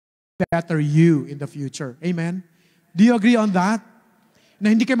better you in the future. Amen? Do you agree on that?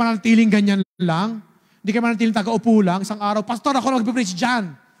 Na hindi kayo mananatiling ganyan lang? Hindi kayo mananatiling taga-upo lang? Isang araw, Pastor, ako lang mag-preach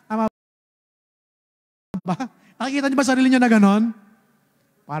dyan. Tama ba? Nakikita niyo ba sarili niyo na ganon?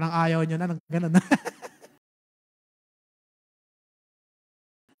 Parang ayaw niyo na ng ganon.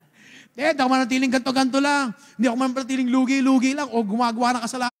 Hindi ako manatiling ganto-ganto lang. Hindi ako manatiling lugi-lugi lang o gumagawa ng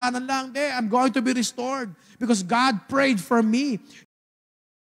kasalanan lang. Hindi, I'm going to be restored because God prayed for me.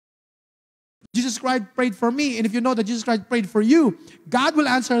 Jesus Christ prayed for me. And if you know that Jesus Christ prayed for you, God will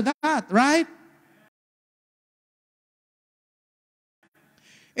answer that, right?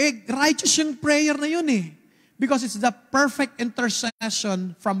 Righteous yung prayer na yun eh. Because it's the perfect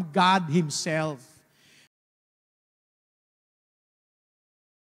intercession from God Himself.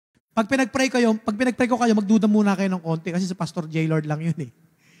 Pag pinag-pray ko kayo, magduda muna kayo ng konti kasi si Pastor Jaylord lang yun eh.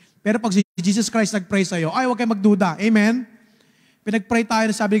 Pero pag si Jesus Christ nag-pray sa'yo, ay, huwag kayo magduda. Amen? Pinag-pray tayo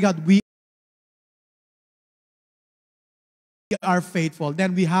na sabi ni God, we are faithful.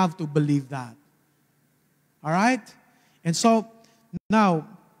 Then we have to believe that. Alright? And so, now,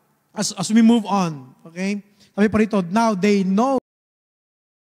 as we move on, okay? Sabi pa rito, now they know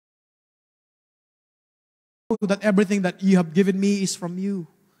that everything that you have given me is from you.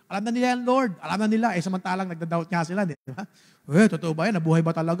 Alam na nila yan, Lord. Alam na nila. Samantalang nagda-doubt nga sila. Di ba? Totoo ba yan? Nabuhay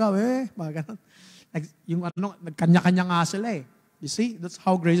ba talaga? Mga ganun. Nagkanya-kanya nga sila eh. You see? That's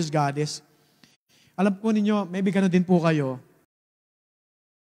how gracious God is. Alam po ninyo, maybe ganun din po kayo.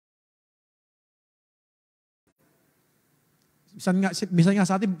 Minsan nga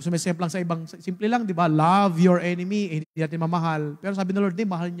sa atin, sumisip lang sa ibang, simple lang, di ba? Love your enemy. Hindi natin mamahal. Pero sabi ng Lord, di,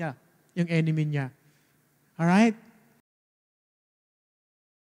 mahal niya yung enemy niya. Alright?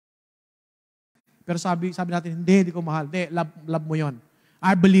 Pero sabi natin, hindi ko mahal. Hindi, love mo yon.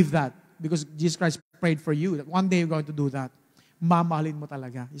 I believe that because Jesus Christ prayed for you that one day you're going to do that. Mamahalin mo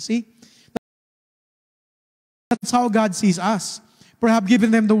talaga. You see? That's how God sees us. Perhaps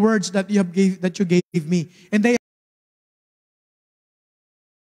given them the words that you gave me. And they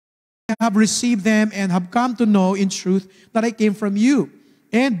have received them and have come to know in truth that I came from you.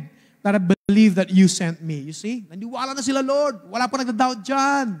 And that I believe that you sent me. You see? Nandiwala na sila, Lord. Wala pa nagda-doubt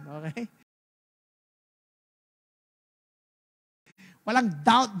dyan. Okay? Walang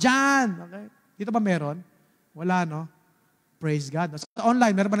doubt dyan. Okay? Dito ba meron? Wala, no? Praise God. Sa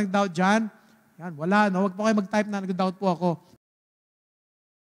online, meron ba nag-doubt dyan? Yan, wala, no? Huwag po kayo mag-type na nag-doubt po ako.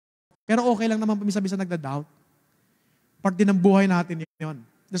 Pero okay lang naman pamisa-bisa nagda-doubt. Part din ng buhay natin yun.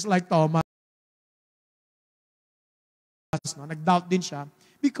 Just like Thomas. No? Nag-doubt din siya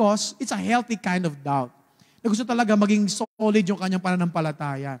because it's a healthy kind of doubt. Na gusto talaga maging solid yung kanyang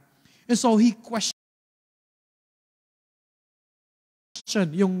pananampalataya. And so he questioned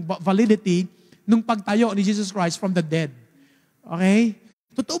yung validity nung pagtayo ni Jesus Christ from the dead. Okay?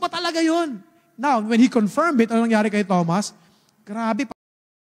 Totoo ba talaga yun? Now, when he confirmed it, ano nangyari kay Thomas? Grabe,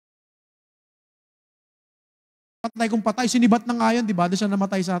 patay kung patay. Sinibat na nga yun, di ba? Doon siya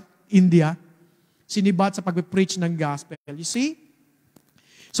namatay sa India. Sinibat sa pag-preach ng gospel. You see?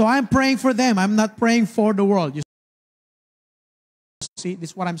 So I'm praying for them. I'm not praying for the world. You see?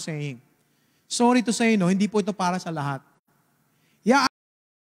 This is what I'm saying. Sorry to say, no, hindi po ito para sa lahat. Yeah,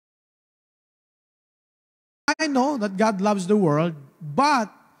 I know that God loves the world, but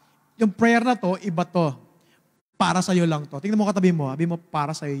yung prayer na to, iba to. Para sa'yo lang to. Tingnan mo katabi mo, sabi mo,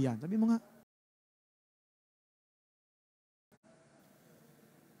 para sa'yo yan. Sabi mo nga.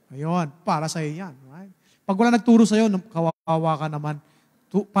 Ayun, para sa'yo yan. Right? Pag wala nagturo sa'yo, kawawa ka naman.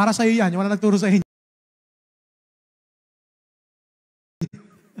 Para sa'yo yan, yung wala nagturo sa inyo.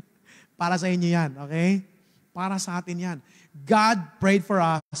 Para sa inyo yan, okay? Para sa atin yan. God prayed for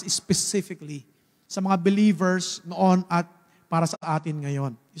us specifically sa mga believers noon at para sa atin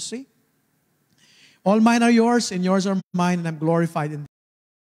ngayon. You see? All mine are yours and yours are mine and I'm glorified in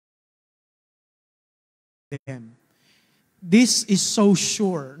them. This is so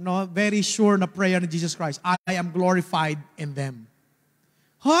sure, no? Very sure na prayer ni Jesus Christ. I am glorified in them.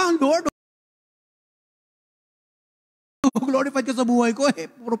 Lord, glorified ka sa buhay ko eh.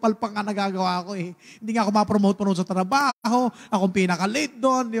 Puro palpang ka nagagawa ko eh. Hindi nga ako ma-promote sa trabaho. Akong pinaka-late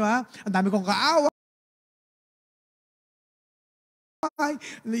doon, di ba? Ang dami kong kaawa.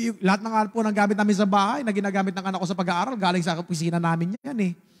 Lahat ng po ng gamit namin sa bahay, na ginagamit ng anak ko sa pag-aaral, galing sa opisina namin yan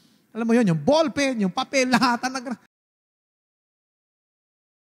eh. Alam mo yun, yung ballpen, yung papel, lahat.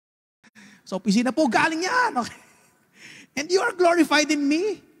 Sa opisina po, galing yan. Okay? And you are glorified in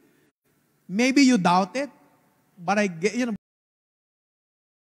me. Maybe you doubt it, but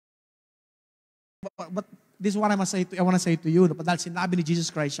but this is what I want to say to you. Dahil sinabi ni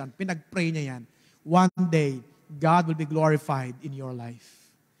Jesus Christ yan, pinag-pray niya yan. One day, God will be glorified in your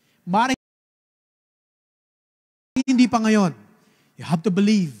life. Maring hindi pa ngayon. You have to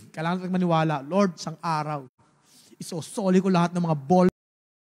believe. Kailangan natin maniwala. Lord, isang araw, isosoli ko lahat ng mga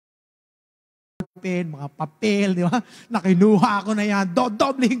pen, mga papel, di ba? Nakinuha ko na yan.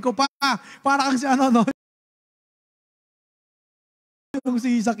 Doblehin ko pa. Para kang si yung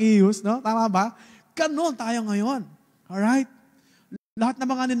si Zacchaeus, no? Tama ba? Ganon tayo ngayon. Alright? Lahat ng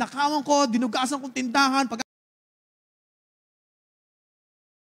mga ninakawan ko, dinugasan kong tindahan, pagkagawa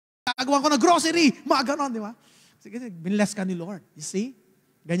ko na grocery, mga ganon, di ba? Sige, binless ka ni Lord. You see?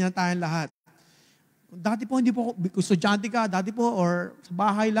 Ganyan tayong lahat. Dati po, hindi po, estudyante ka, dati po, or sa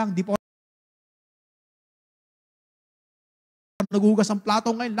bahay lang, di po naghugas ang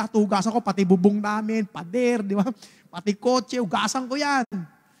plato ngayon, lahat hugasan ko, pati bubong namin, pader, di ba? Pati kotse, hugasan ko yan.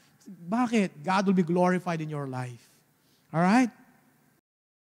 Bakit? God will be glorified in your life. Alright?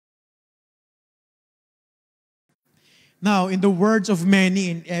 Now, in the words of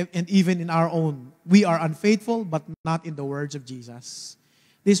many, and even in our own, we are unfaithful, but not in the words of Jesus.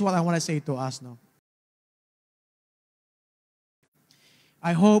 This is what I want to say to us now.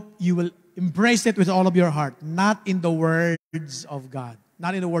 I hope you will embrace it with all of your heart, not in the words of God,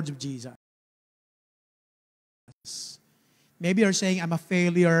 not in the words of Jesus. Maybe you're saying, I'm a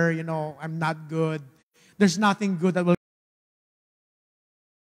failure, I'm not good. There's nothing good that will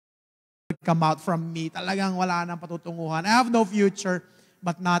come out from me. Talagang wala nang patutunguhan. I have no future,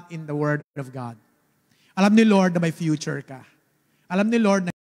 but not in the Word of God. Alam ni Lord na may future ka. Alam ni Lord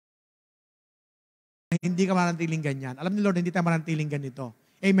na hindi ka manantiling ganyan. Alam ni Lord na hindi tayo manantiling ganito.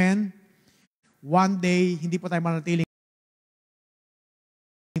 Amen? One day, hindi po tayo mananatiling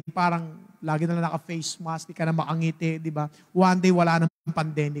parang lagi na lang naka-face mask, di ka na makangiti, di ba? One day, wala nang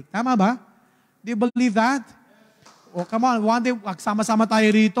pandemic. Tama ba? Do you believe that? Oh, come on, one day, sama-sama tayo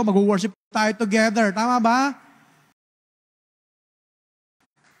rito, mag-worship tayo together. Tama ba?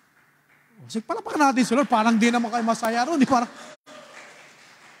 Sige, palapakan natin si Lord. Parang di naman kayo masaya ron. Parang...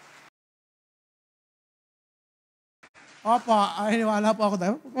 Opa, ay, wala po ako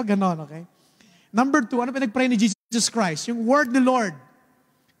tayo. Pag ganon, okay? Number 2, ano pinag-pray ni Jesus Christ? Yung word ni Lord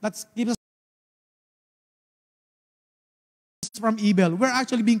that keeps us from evil. We're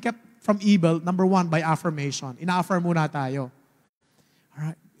actually being kept from evil, number 1, by affirmation. Ina-affirm muna tayo.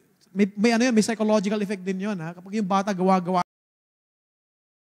 Alright. May psychological effect din yun. Ha? Kapag yung bata gawa-gawa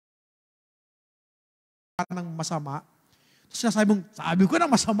ng masama, sabi ko na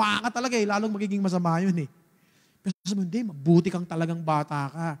masama ka talaga eh, lalong magiging masama yun eh. Pero sabi mo, hindi, mabuti kang talagang bata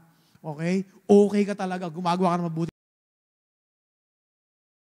ka. Okay? Okay ka talaga, gumagawa ka na mabuti.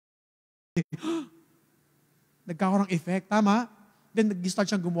 Nagkakaroon ng effect, tama? Then nag-start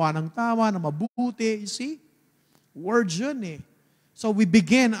siyang gumawa ng tama, na mabuti. You see? Words yun eh. So we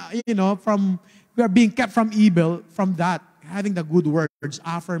begin, we are being kept from evil, from that, having the good words,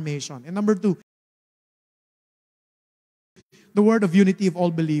 affirmation. And number 2, the word of unity of all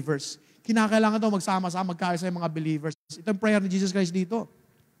believers. Kinakailangan daw magsama-sama, magkaisa yung mga believers. Ito ang prayer ni Jesus Christ dito.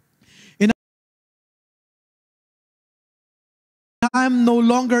 I'm no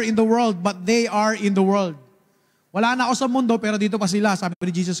longer in the world, but they are in the world. Wala na ako sa mundo, pero dito pa sila, sabi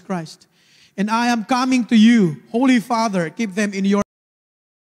ni Jesus Christ. And I am coming to you, Holy Father, keep them in your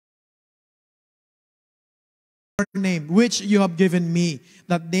name, which you have given me,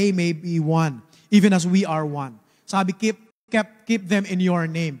 that they may be one, even as we are one. Sabi, keep them in your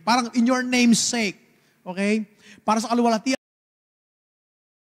name. Parang in your name's sake. Okay? Para sa kaluwalhatian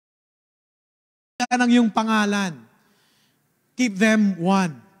ng iyong pangalan. Keep them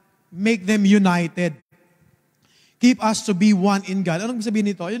one. Make them united. Keep us to be one in God. Anong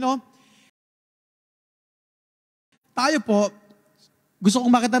sabihin nito? Tayo po, gusto kong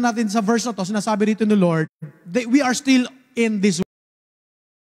makita natin sa verse na to, sinasabi rito ni Lord, we are still in this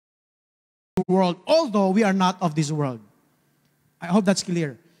world, although we are not of this world. I hope that's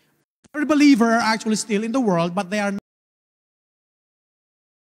clear. Every believer are actually still in the world, but they are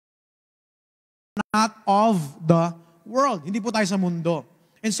not of the world. Hindi po tayo sa mundo.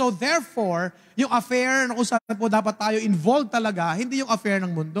 And so therefore, yung affair na kung saan po dapat tayo involved talaga, hindi yung affair ng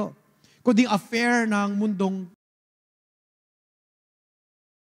mundo, kundi affair ng mundong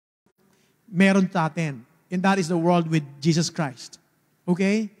meron sa atin. And that is the world with Jesus Christ.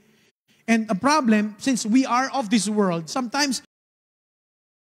 Okay? And a problem, since we are of this world, sometimes,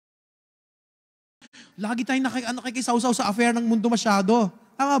 lagi tayong nakikisaw-saw sa affair ng mundo masyado.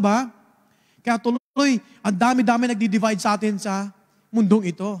 Tama ba? Kaya tuloy, ang dami-dami nagdi-divide sa atin sa mundong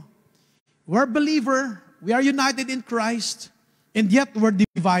ito. We're believer, we are united in Christ, and yet we're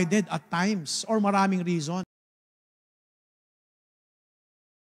divided at times or maraming reason.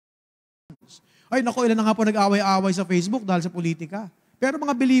 Ay, naku, ilan na nga po nag-away-away sa Facebook dahil sa politika. Pero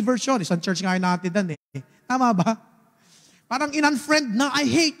mga believers yun, isang church nga natin dan eh. Tama ba? Parang in-unfriend na, I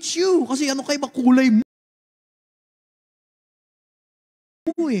hate you. Kasi ano kayo makulay mo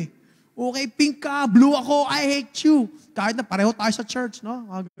eh. Okay, pink ka, blue ako, I hate you. Kahit na pareho tayo sa church, no?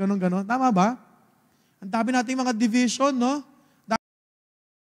 Ganon-ganon. Tama ba? Ang dami nating mga division, no?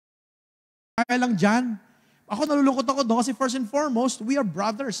 Dahil lang dyan. Ako nalulungkot ako doon kasi first and foremost, we are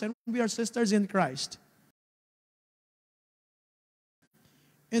brothers and we are sisters in Christ.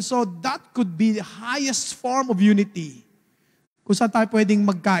 And so that could be the highest form of unity. Kung saan tayo pwedeng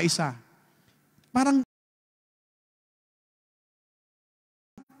magkaisa. Parang,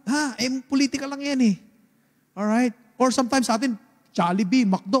 politika lang yan eh. Alright? Or sometimes sa atin, Jollibee,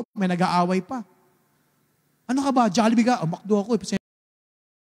 McDo, may nag-aaway pa. Ano ka ba? Jollibee ka? McDo ako.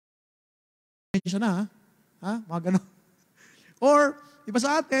 Pasensya na, ha? Mga ganon. Or, iba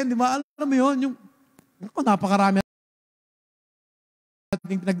sa atin, di ba? Alam mo yun, yung, napakarami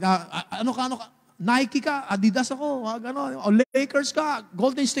ating ano ka, Nike ka, Adidas ako, gano'n. O Lakers ka,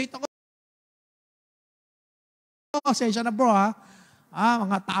 Golden State ako. Pasensya na bro, ha?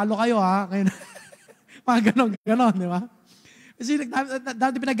 Mga talo kayo, ha? Mga gano'n, di ba? Kasi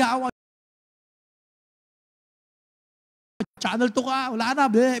dati pinag-aawa. Channel 2 ka, wala na,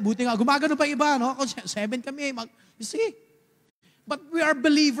 buti nga. Gumagano pa iba, no? 7 kami. You see? But we are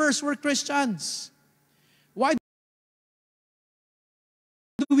believers, we're Christians. Why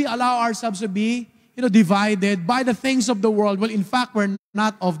do we allow ourselves to be, divided by the things of the world? Well, in fact, we're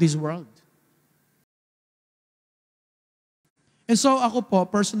not of this world. And so ako po,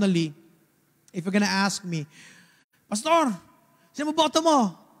 personally, if you're gonna ask me, Pastor, sino mo boto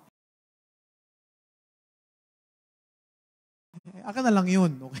mo? Akin na lang yun,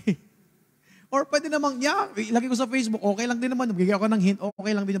 okay? Or pwede namang, ilagay ko sa Facebook, okay lang din naman, bigyan ako ng hint,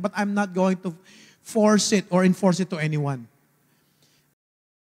 okay lang din, but I'm not going to force it or enforce it to anyone.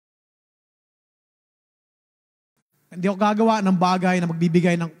 Hindi ako gagawa ng bagay na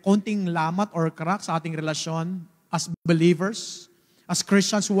magbibigay ng konting lamat or crack sa ating relasyon as believers, as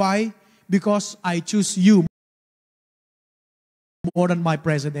Christians. Why? Because I choose you more than my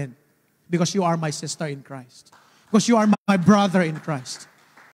president. Because you are my sister in Christ. Because you are my brother in Christ.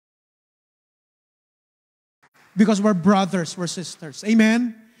 Because we're brothers, we're sisters.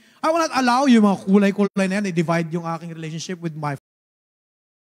 Amen? I will not allow you mga kulay-kulay na yan, i-divide yung aking relationship with my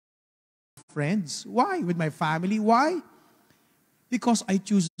friends. Why? With my family. Why? Because I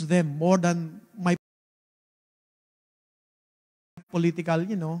choose them more than my political,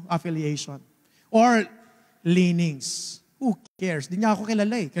 affiliation. Or leanings. Who cares? Di niya ako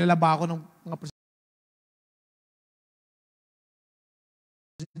kilala eh. Kilala ba ako ng mga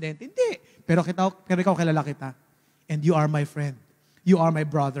presidente? Hindi. Pero ikaw kilala kita. And you are my friend. You are my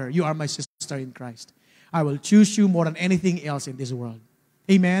brother. You are my sister in Christ. I will choose you more than anything else in this world.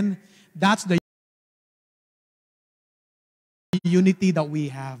 Amen? That's the unity that we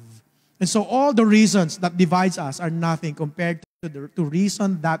have. And so all the reasons that divides us are nothing compared to the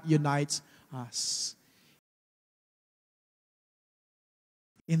reason that unites us.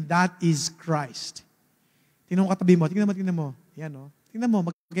 And that is Christ. Tingnan mo katabi mo. Tingnan mo. Yan, no? Tingnan mo,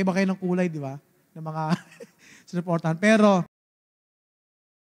 magkaiba kayo ng kulay, di ba? Ng mga sinuportahan. Pero,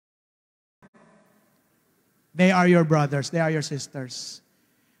 they are your brothers. They are your sisters.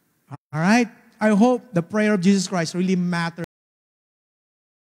 All right? I hope the prayer of Jesus Christ really matters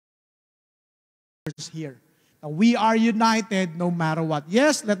here. Now, we are united no matter what.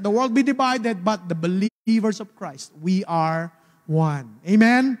 Yes, let the world be divided, but the believers of Christ, we are one.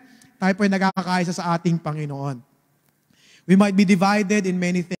 Amen? Tayo po ay nagkakaisa sa ating Panginoon. We might be divided in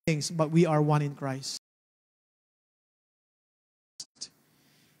many things, but we are one in Christ.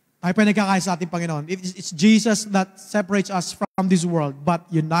 Tayo pa nagkakaisa sa ating Panginoon. It's Jesus that separates us from this world, but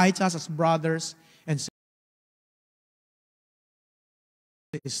unites us as brothers and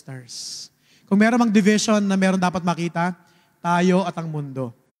sisters. Kung meron mang division na meron dapat makita, tayo at ang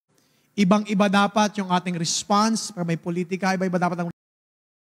mundo. Ibang-iba dapat yung ating response. Pag may politika, iba-iba dapat ang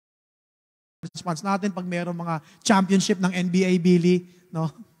response natin pag meron mga championship ng NBA, Billy,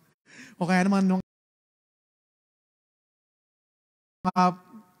 no? O kaya naman nung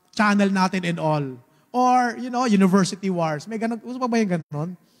channel natin and all. Or, university wars. May ganun. Gusto pa ba yung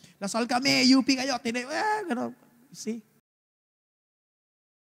ganun? Lasal kami, UP kayo, ganun. See?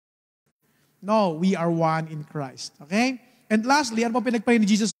 No, we are one in Christ. Okay? And lastly, ano pa pinagpray ni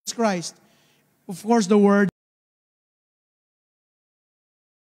Jesus Christ? Of course, the word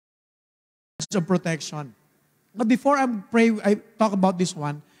of protection. But before I talk about this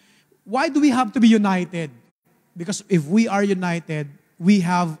one, why do we have to be united? Because if we are united, we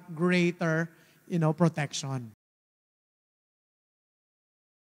have greater, protection.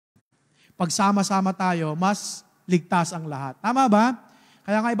 Pag sama-sama tayo, mas ligtas ang lahat. Tama ba?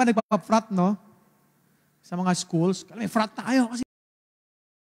 Kaya nga iba nagpa-frat, no? Sa mga schools. May frat tayo kasi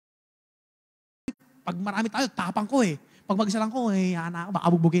pag marami tayo, tapang ko eh. Pag mag-isa lang ko, baka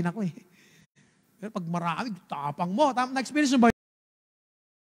bubugin ako eh. Pero pag marami, tapang mo. Na-experience mo ba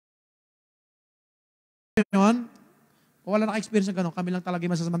yun? Kung wala naka-experience ng gano'n, kami lang talaga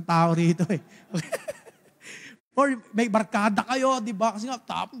yung masasamang tao rito eh. Okay. Or may barkada kayo, di ba? Kasi nga,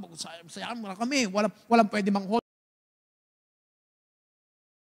 tapang, sayang mo na kami. Walang pwede mang-hold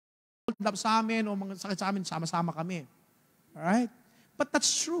up sa amin o mga sakit sa amin, sama-sama kami. Alright? But that's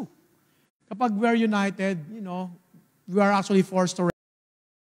true. Kapag we're united, we are actually forced to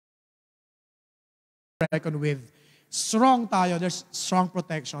reckon with. Strong tayo. There's strong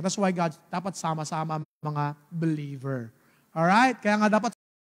protection. That's why God dapat sama-sama mga believer. Alright? Kaya nga dapat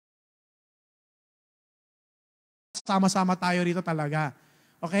sama-sama tayo rito talaga.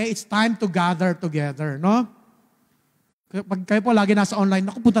 Okay? It's time to gather together, no? Pag kayo po lagi nasa online,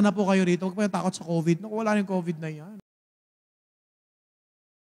 naku, punta na po kayo rito. Huwag po yung takot sa COVID. Naku, wala rin COVID na yan.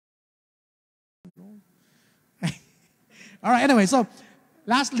 Alright, anyway, so,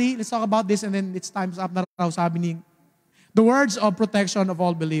 lastly, let's talk about this and then it's time's up na raw, sabi ni the words of protection of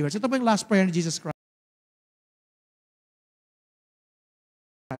all believers. Ito po yung last prayer ni Jesus Christ.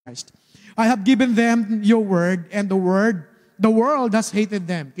 I have given them your word and the world has hated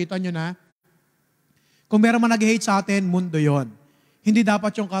them. Kita nyo na? Kung meron man nag-hate sa atin, mundo yon. Hindi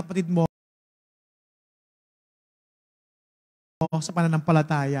dapat yung kapatid mo sa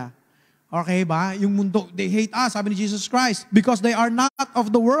pananampalataya. Okay ba? Yung mundo, they hate us, sabi ni Jesus Christ, because they are not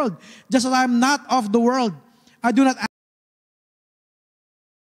of the world. Just as I am not of the world. I do not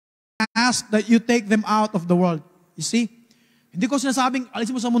ask that you take them out of the world. You see? Hindi ko sinasabing,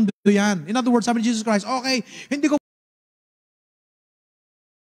 alisin mo sa mundo yan. In other words, sabi ni Jesus Christ, okay, hindi ko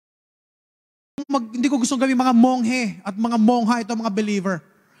gustong gawin mga monghe at mga mongha ito mga believer.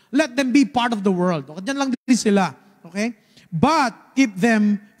 Let them be part of the world. Okay? Diyan lang din sila. Okay? But keep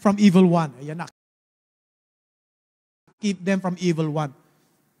them from evil one. Ayan na. Keep them from evil one.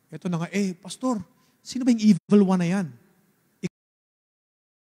 Ito na nga, pastor, sino ba yung evil one na yan?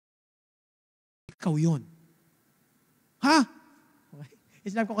 Ikaw yun. Ha? Okay.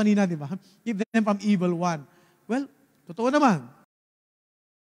 Isinabi ko kanina, di ba? Keep them from evil one. Well, totoo naman.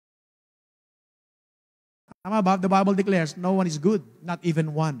 Tama ba? The Bible declares, no one is good, not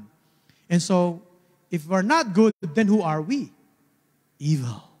even one. And so, if we're not good, then who are we?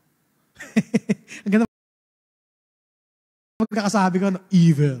 Evil. Ang ganda magkakasabi ko,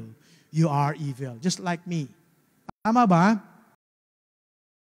 evil. You are evil. Just like me. Tama ba?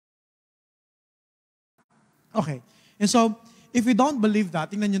 Okay. And so, if we don't believe that,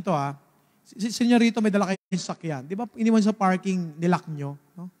 tingnan nyo to si senyorito may dala kayong sakyan. Di ba, iniwan sa parking, nilak nyo?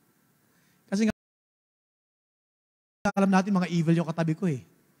 No? Kasi nga, alam natin mga evil yung katabi ko eh.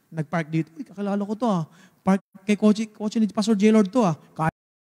 Nag-park dito. Uy, kakilala ko to Park kay kotse ni Pastor Jaylord to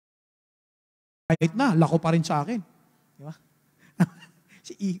Kahit na, lako pa rin sa akin. Di ba?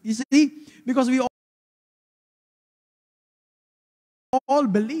 You see? Because we all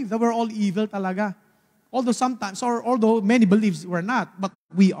believe that we're all evil talaga. Although sometimes, or although many believes we're not, but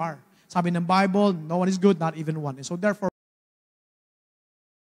we are. Sabi ng Bible, no one is good, not even one. And so therefore,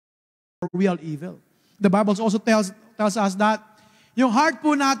 we are evil. The Bible also tells us that yung heart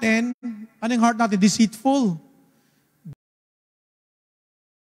po natin, ano yung heart natin? Deceitful.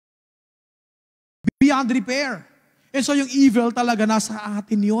 Beyond repair. And so yung evil talaga nasa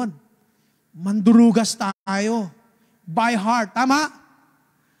atin yon. Mandurugas tayo. By heart. Tama?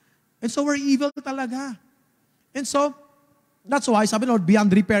 And so we're evil talaga. And so, that's why, sabi Lord,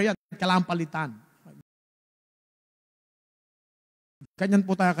 beyond repair yan. Kailangan palitan. Ganyan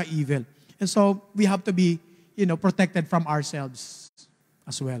po tayo ka-evil. And so, we have to be, protected from ourselves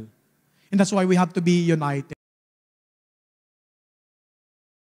as well. And that's why we have to be united.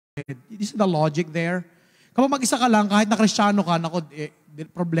 This is the logic there. Kapag mag-isa ka lang, kahit na Kristiyano ka,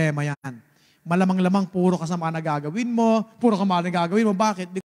 problema yan. Malamang-lamang, puro kasama na gagawin mo, puro kamali na gagawin mo. Bakit?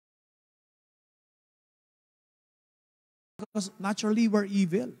 Because naturally, we're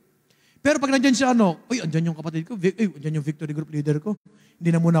evil. Pero pag nandyan siya, andyan yung kapatid ko, andyan yung victory group leader ko, hindi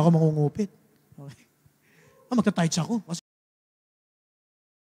na muna ako mangungupit. Okay. Magta-tights ako. Kasi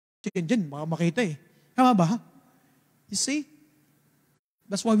dyan, baka makita eh. Tama ba? You see?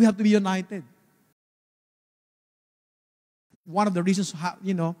 That's why we have to be united. One of the reasons,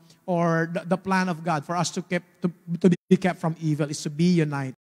 or the plan of God for us to be kept from evil is to be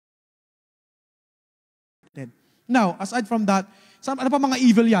united. Now, aside from that, ano pa mga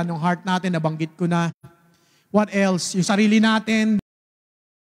evil yan? Yung heart natin, nabanggit ko na. What else? Yung sarili natin.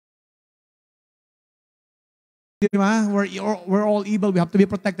 Diba? We're all evil. We have to be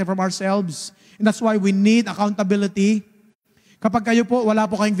protected from ourselves. And that's why we need accountability. Kapag kayo po, wala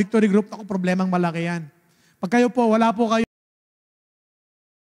po kayong victory group, naku, problemang malaki yan. Pag kayo po, wala po kayo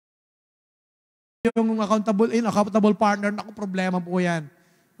yung accountable partner, naku, problema po yan.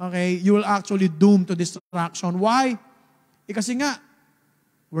 Okay? You will actually doom to destruction. Why? Kasi nga,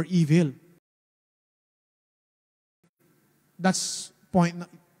 we're evil. That's point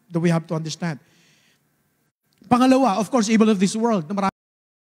that we have to understand. Pangalawa, of course, evil of this world. Maraming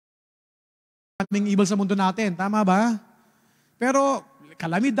evil sa mundo natin. Tama ba? Pero,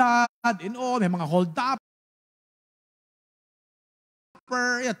 kalamidad, may mga hold up,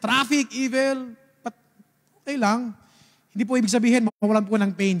 traffic, evil. But, okay lang. Hindi po ibig sabihin, mawalan po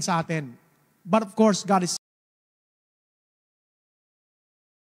ng pain sa atin. But of course, God is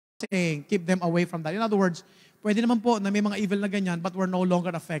saying, keep them away from that. In other words, pwede naman po na may mga evil na ganyan, but we're no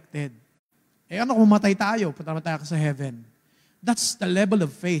longer affected. Ano kung mamatay tayo? Punta naman tayo sa heaven. That's the level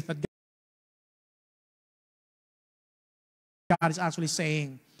of faith that God is actually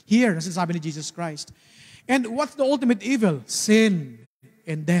saying here, as sabi ni Jesus Christ. And what's the ultimate evil? Sin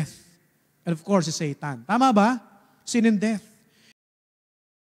and death. And of course, it's Satan. Tama ba? Sin and death.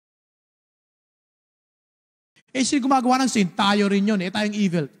 Sino gumagawa ng sin? Tayo rin yun. Tayong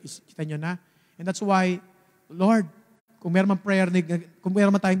evil. Kita nyo na? And that's why, Lord, kung meron man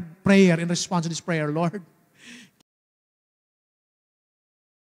tayong prayer in response to this prayer, Lord,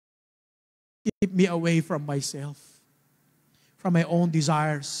 keep me away from myself, from my own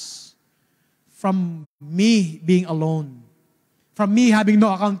desires, from me being alone, from me having no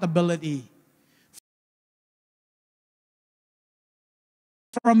accountability,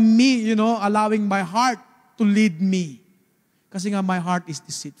 from me, allowing my heart to lead me. Kasi nga, my heart is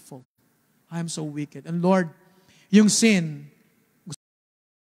deceitful. I am so wicked. And Lord, yung sin, gusto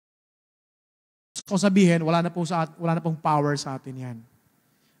ko sabihin, wala na pong power sa atin yan.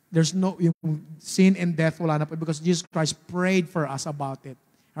 Yung sin and death, wala na po, because Jesus Christ prayed for us about it.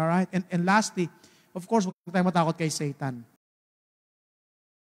 Alright? And lastly, of course, huwag tayong matakot kay Satan.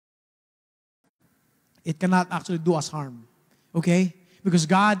 It cannot actually do us harm. Okay? Because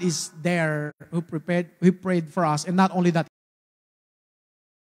God is there who prayed for us. And not only that,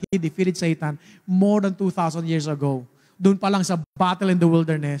 He defeated Satan more than 2,000 years ago. Doon pa lang sa battle in the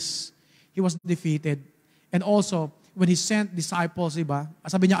wilderness, He was defeated. And also, when He sent disciples, diba?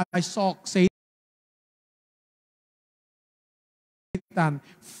 Sabi niya, I saw Satan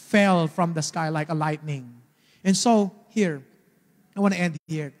fell from the sky like a lightning. And so, here, I want to end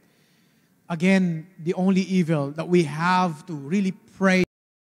here. Again, the only evil that we have to really pray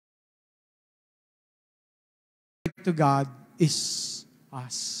to God is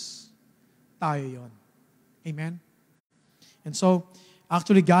us. Tayo yun. Amen? And so,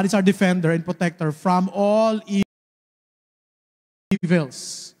 actually, God is our defender and protector from all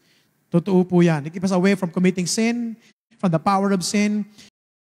evils. Totoo po yan. He keeps us away from committing sin, from the power of sin,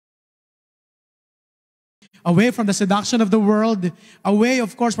 away from the seduction of the world, away,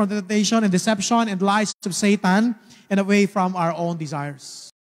 of course, from the temptation and deception and lies of Satan, and away from our own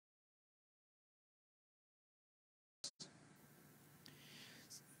desires.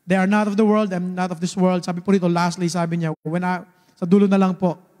 They are not of the world, I'm not of this world. Sabi po rito, lastly, sabi niya, sa dulo na lang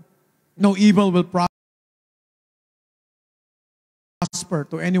po, no evil will prosper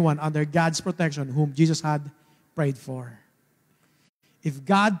to anyone under God's protection whom Jesus had prayed for. If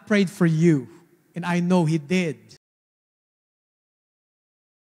God prayed for you, and I know He did,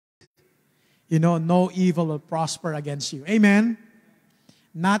 no evil will prosper against you. Amen?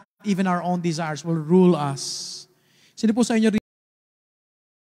 Not even our own desires will rule us. Sino po sa inyo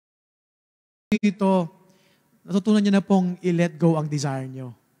rito, natutunan niyo na pong i-let go ang desire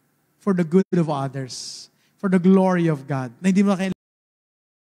niyo for the good of others, for the glory of God, na hindi mo na kayo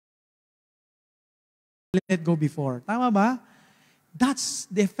let go before. Tama ba?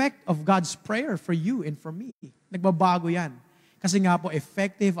 That's the effect of God's prayer for you and for me. Nagbabago yan. Kasi nga po,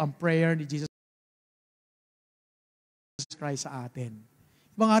 effective ang prayer ni Jesus Christ sa atin.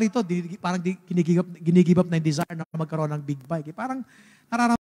 Iba nga rito, parang ginigib up na yung desire na magkaroon ng big bike. Parang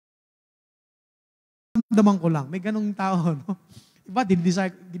nararamdaman nararamdaman ko lang. May ganung tao, no? Iba,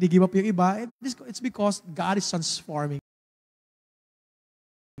 dinigive up yung iba. It's because God is transforming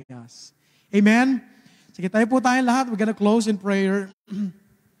us. Amen? Sige, tayo po tayong lahat. We're gonna close in prayer.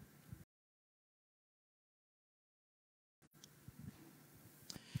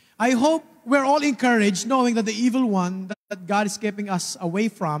 I hope we're all encouraged knowing that the evil one that God is keeping us away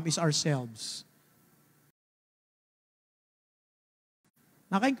from is ourselves.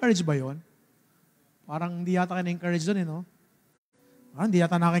 Naka-encourage ba yun? Parang hindi yata ka na-encourage doon, no? Parang hindi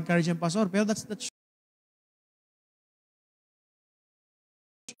yata naka-encourage yung pastor. Pero that's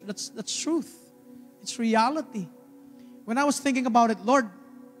truth. It's reality. When I was thinking about it, Lord,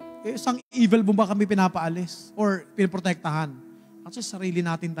 isang evil mo ba kami pinapaalis or pinoprotektahan? Actually, sarili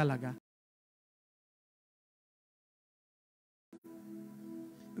natin talaga.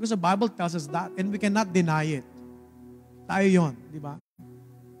 Because the Bible tells us that and we cannot deny it. Tayo yun, di ba?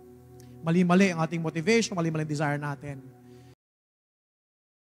 Mali-mali ang ating motivation, mali-mali ang desire natin.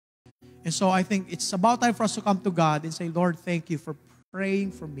 And so I think it's about time for us to come to God and say, Lord, thank you for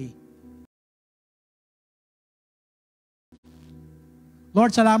praying for me. Lord,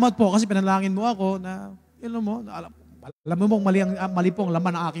 salamat po kasi pinalangin mo ako na, alam mo mong mali po ang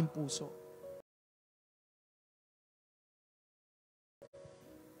laman ng aking puso.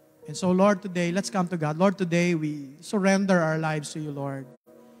 And so, Lord, today, let's come to God. Lord, today, we surrender our lives to you, Lord.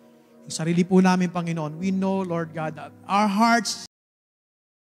 Yung sarili po namin, Panginoon, we know, Lord God, that our hearts,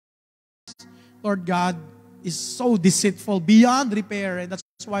 Lord God, is so deceitful, beyond repair. And that's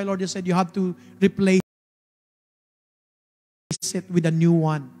why, Lord, you said you have to replace it with a new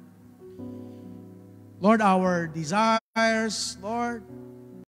one. Lord, our desires, Lord,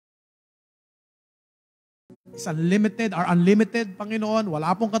 is unlimited, are unlimited, Panginoon.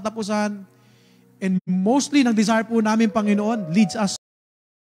 Wala pong katapusan. And mostly, ng desire po namin, Panginoon, leads us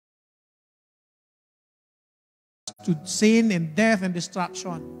to sin and death and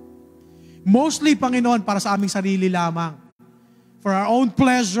destruction. Mostly, Panginoon, para sa aming sarili lamang. For our own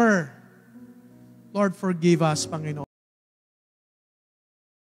pleasure. Lord, forgive us, Panginoon.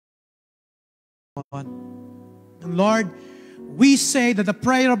 And Lord, we say that the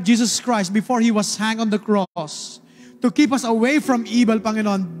prayer of Jesus Christ before He was hanged on the cross to keep us away from evil,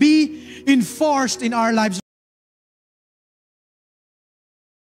 Panginoon, be enforced in our lives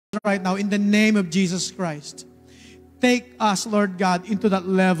right now in the name of Jesus Christ. Take us, Lord God, into that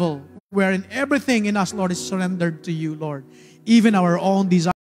level wherein everything in us, Lord, is surrendered to you, Lord. Even our own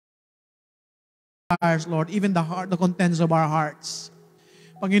desires, Lord, even the heart, the contents of our hearts.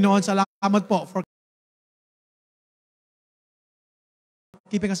 Panginoon, salamat po for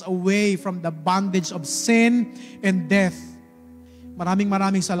keeping us away from the bondage of sin and death. Maraming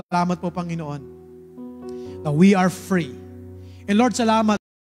salamat po, Panginoon, that we are free. And Lord, salamat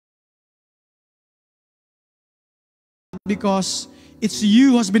because it's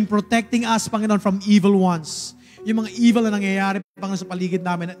you who has been protecting us, Panginoon, from evil ones. Yung mga evil na nangyayari, Panginoon, sa paligid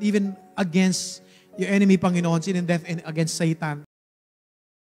namin, and even against your enemy, Panginoon, sin and death, and against Satan.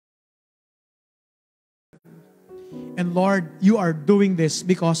 And Lord, you are doing this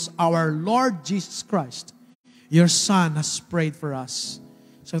because our Lord Jesus Christ, your Son, has prayed for us.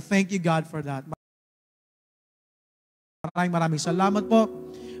 So thank you, God, for that. Maraming salamat po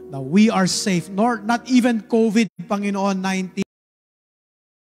that we are safe. Lord, not even COVID, Panginoon, 19.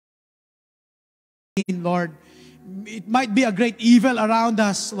 Lord, it might be a great evil around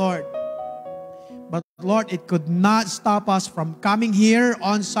us, Lord. But Lord, it could not stop us from coming here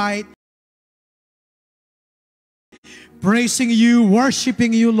on site, praising you,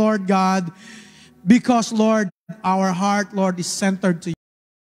 worshiping you, Lord God, because, Lord, our heart, Lord, is centered to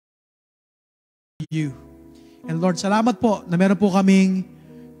you. And Lord, salamat po na meron po kaming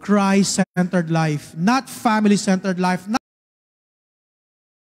Christ-centered life, not family-centered life, not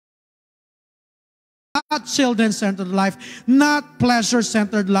children-centered life, not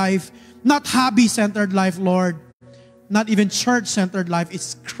pleasure-centered life, not hobby-centered life, Lord, not even church-centered life.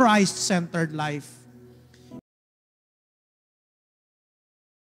 It's Christ-centered life.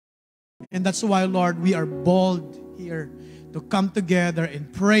 And that's why, Lord, we are bold here to come together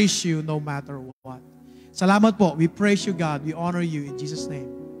and praise you no matter what. Salamat po. We praise you, God. We honor you in Jesus' name.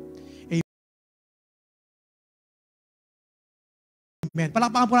 Amen.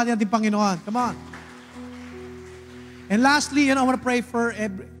 Palakpakan po natin ating Panginoon. Come on. And lastly, I want to pray for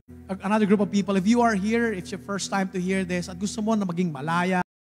another group of people. If you are here, it's your first time to hear this, at gusto mo na maging malaya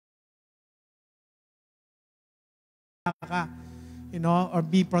ka, or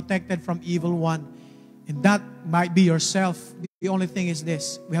be protected from evil one, and that might be yourself. The only thing is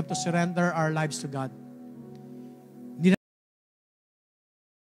this: we have to surrender our lives to God. Hindi na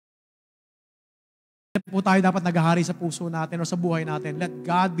po tayo dapat naghahari sa puso natin o sa buhay natin. Let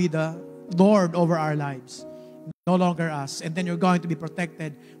God be the Lord over our lives. No longer us. And then you're going to be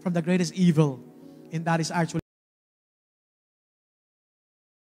protected from the greatest evil. And that is actually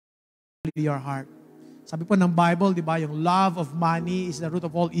your heart. Sabi po ng Bible, di ba, yung love of money is the root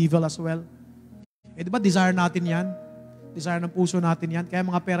of all evil as well. Eh, di ba, desire natin yan? Desire ng puso natin yan. Kaya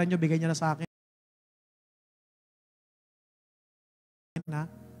mga pera nyo, bigay niya na sa akin. Na?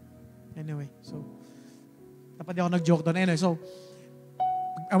 Anyway, so, dapat di ako nag-joke doon. Anyway, so,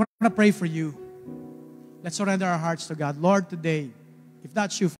 I want to pray for you. Let's surrender our hearts to God. Lord, today, if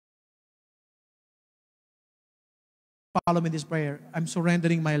that's you, follow me in this prayer. I'm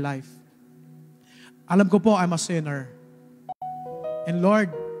surrendering my life. Alam ko po, I'm a sinner. And Lord,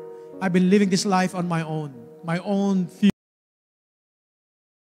 I've been living this life on my own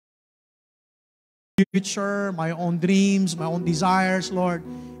future, my own dreams, my own desires, Lord.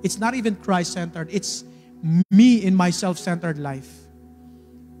 It's not even Christ-centered. It's me in my self-centered life.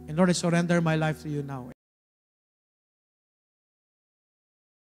 And Lord, I surrender my life to you now.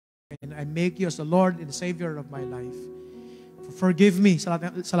 And I make you as the Lord and the Savior of my life. Forgive me sa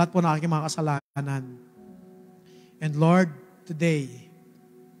lahat po na aking mga kasalanan. And Lord, today,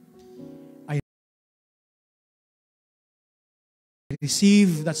 I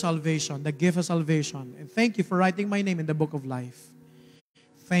receive that salvation, the gift of salvation. And thank you for writing my name in the book of life.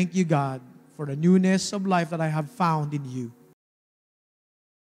 Thank you, God, for the newness of life that I have found in you.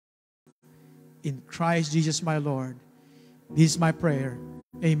 In Christ Jesus, my Lord. This is my prayer.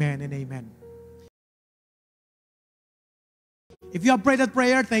 Amen and amen. If you have prayed that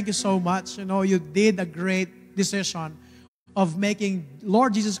prayer, thank you so much. You know, you did a great decision of making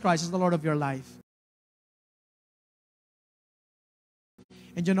Lord Jesus Christ as the Lord of your life.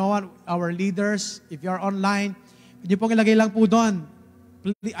 And you know what? Our leaders, if you are online, hindi pong ilagay lang po doon.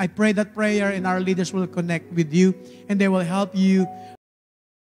 I pray that prayer and our leaders will connect with you and they will help you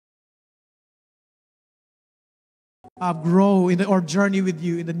grow or journey with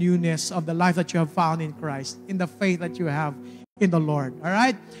you in the newness of the life that you have found in Christ, in the faith that you have in the Lord. All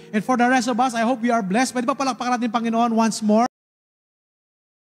right? And for the rest of us, I hope we are blessed. Pwede ba palakpakan natin Panginoon once more?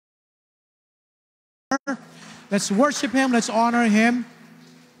 Let's worship Him. Let's honor Him.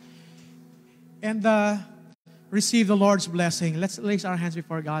 And receive the Lord's blessing. Let's raise our hands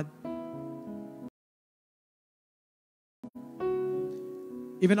before God.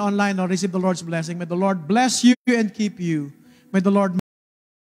 Even online, Lord, receive the Lord's blessing. May the Lord bless you and keep you. May the Lord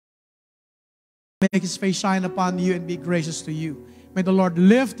make His face shine upon you and be gracious to you. May the Lord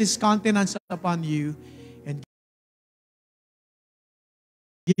lift His countenance upon you and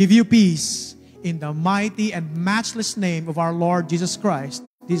give you peace in the mighty and matchless name of our Lord Jesus Christ.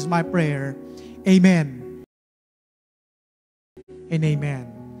 This is my prayer. Amen. And amen.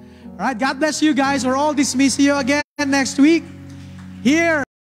 All right, God bless you guys. We're all dismissed. See you again next week here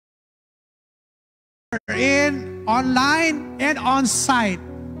in online and on site.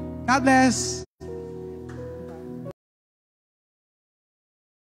 God bless.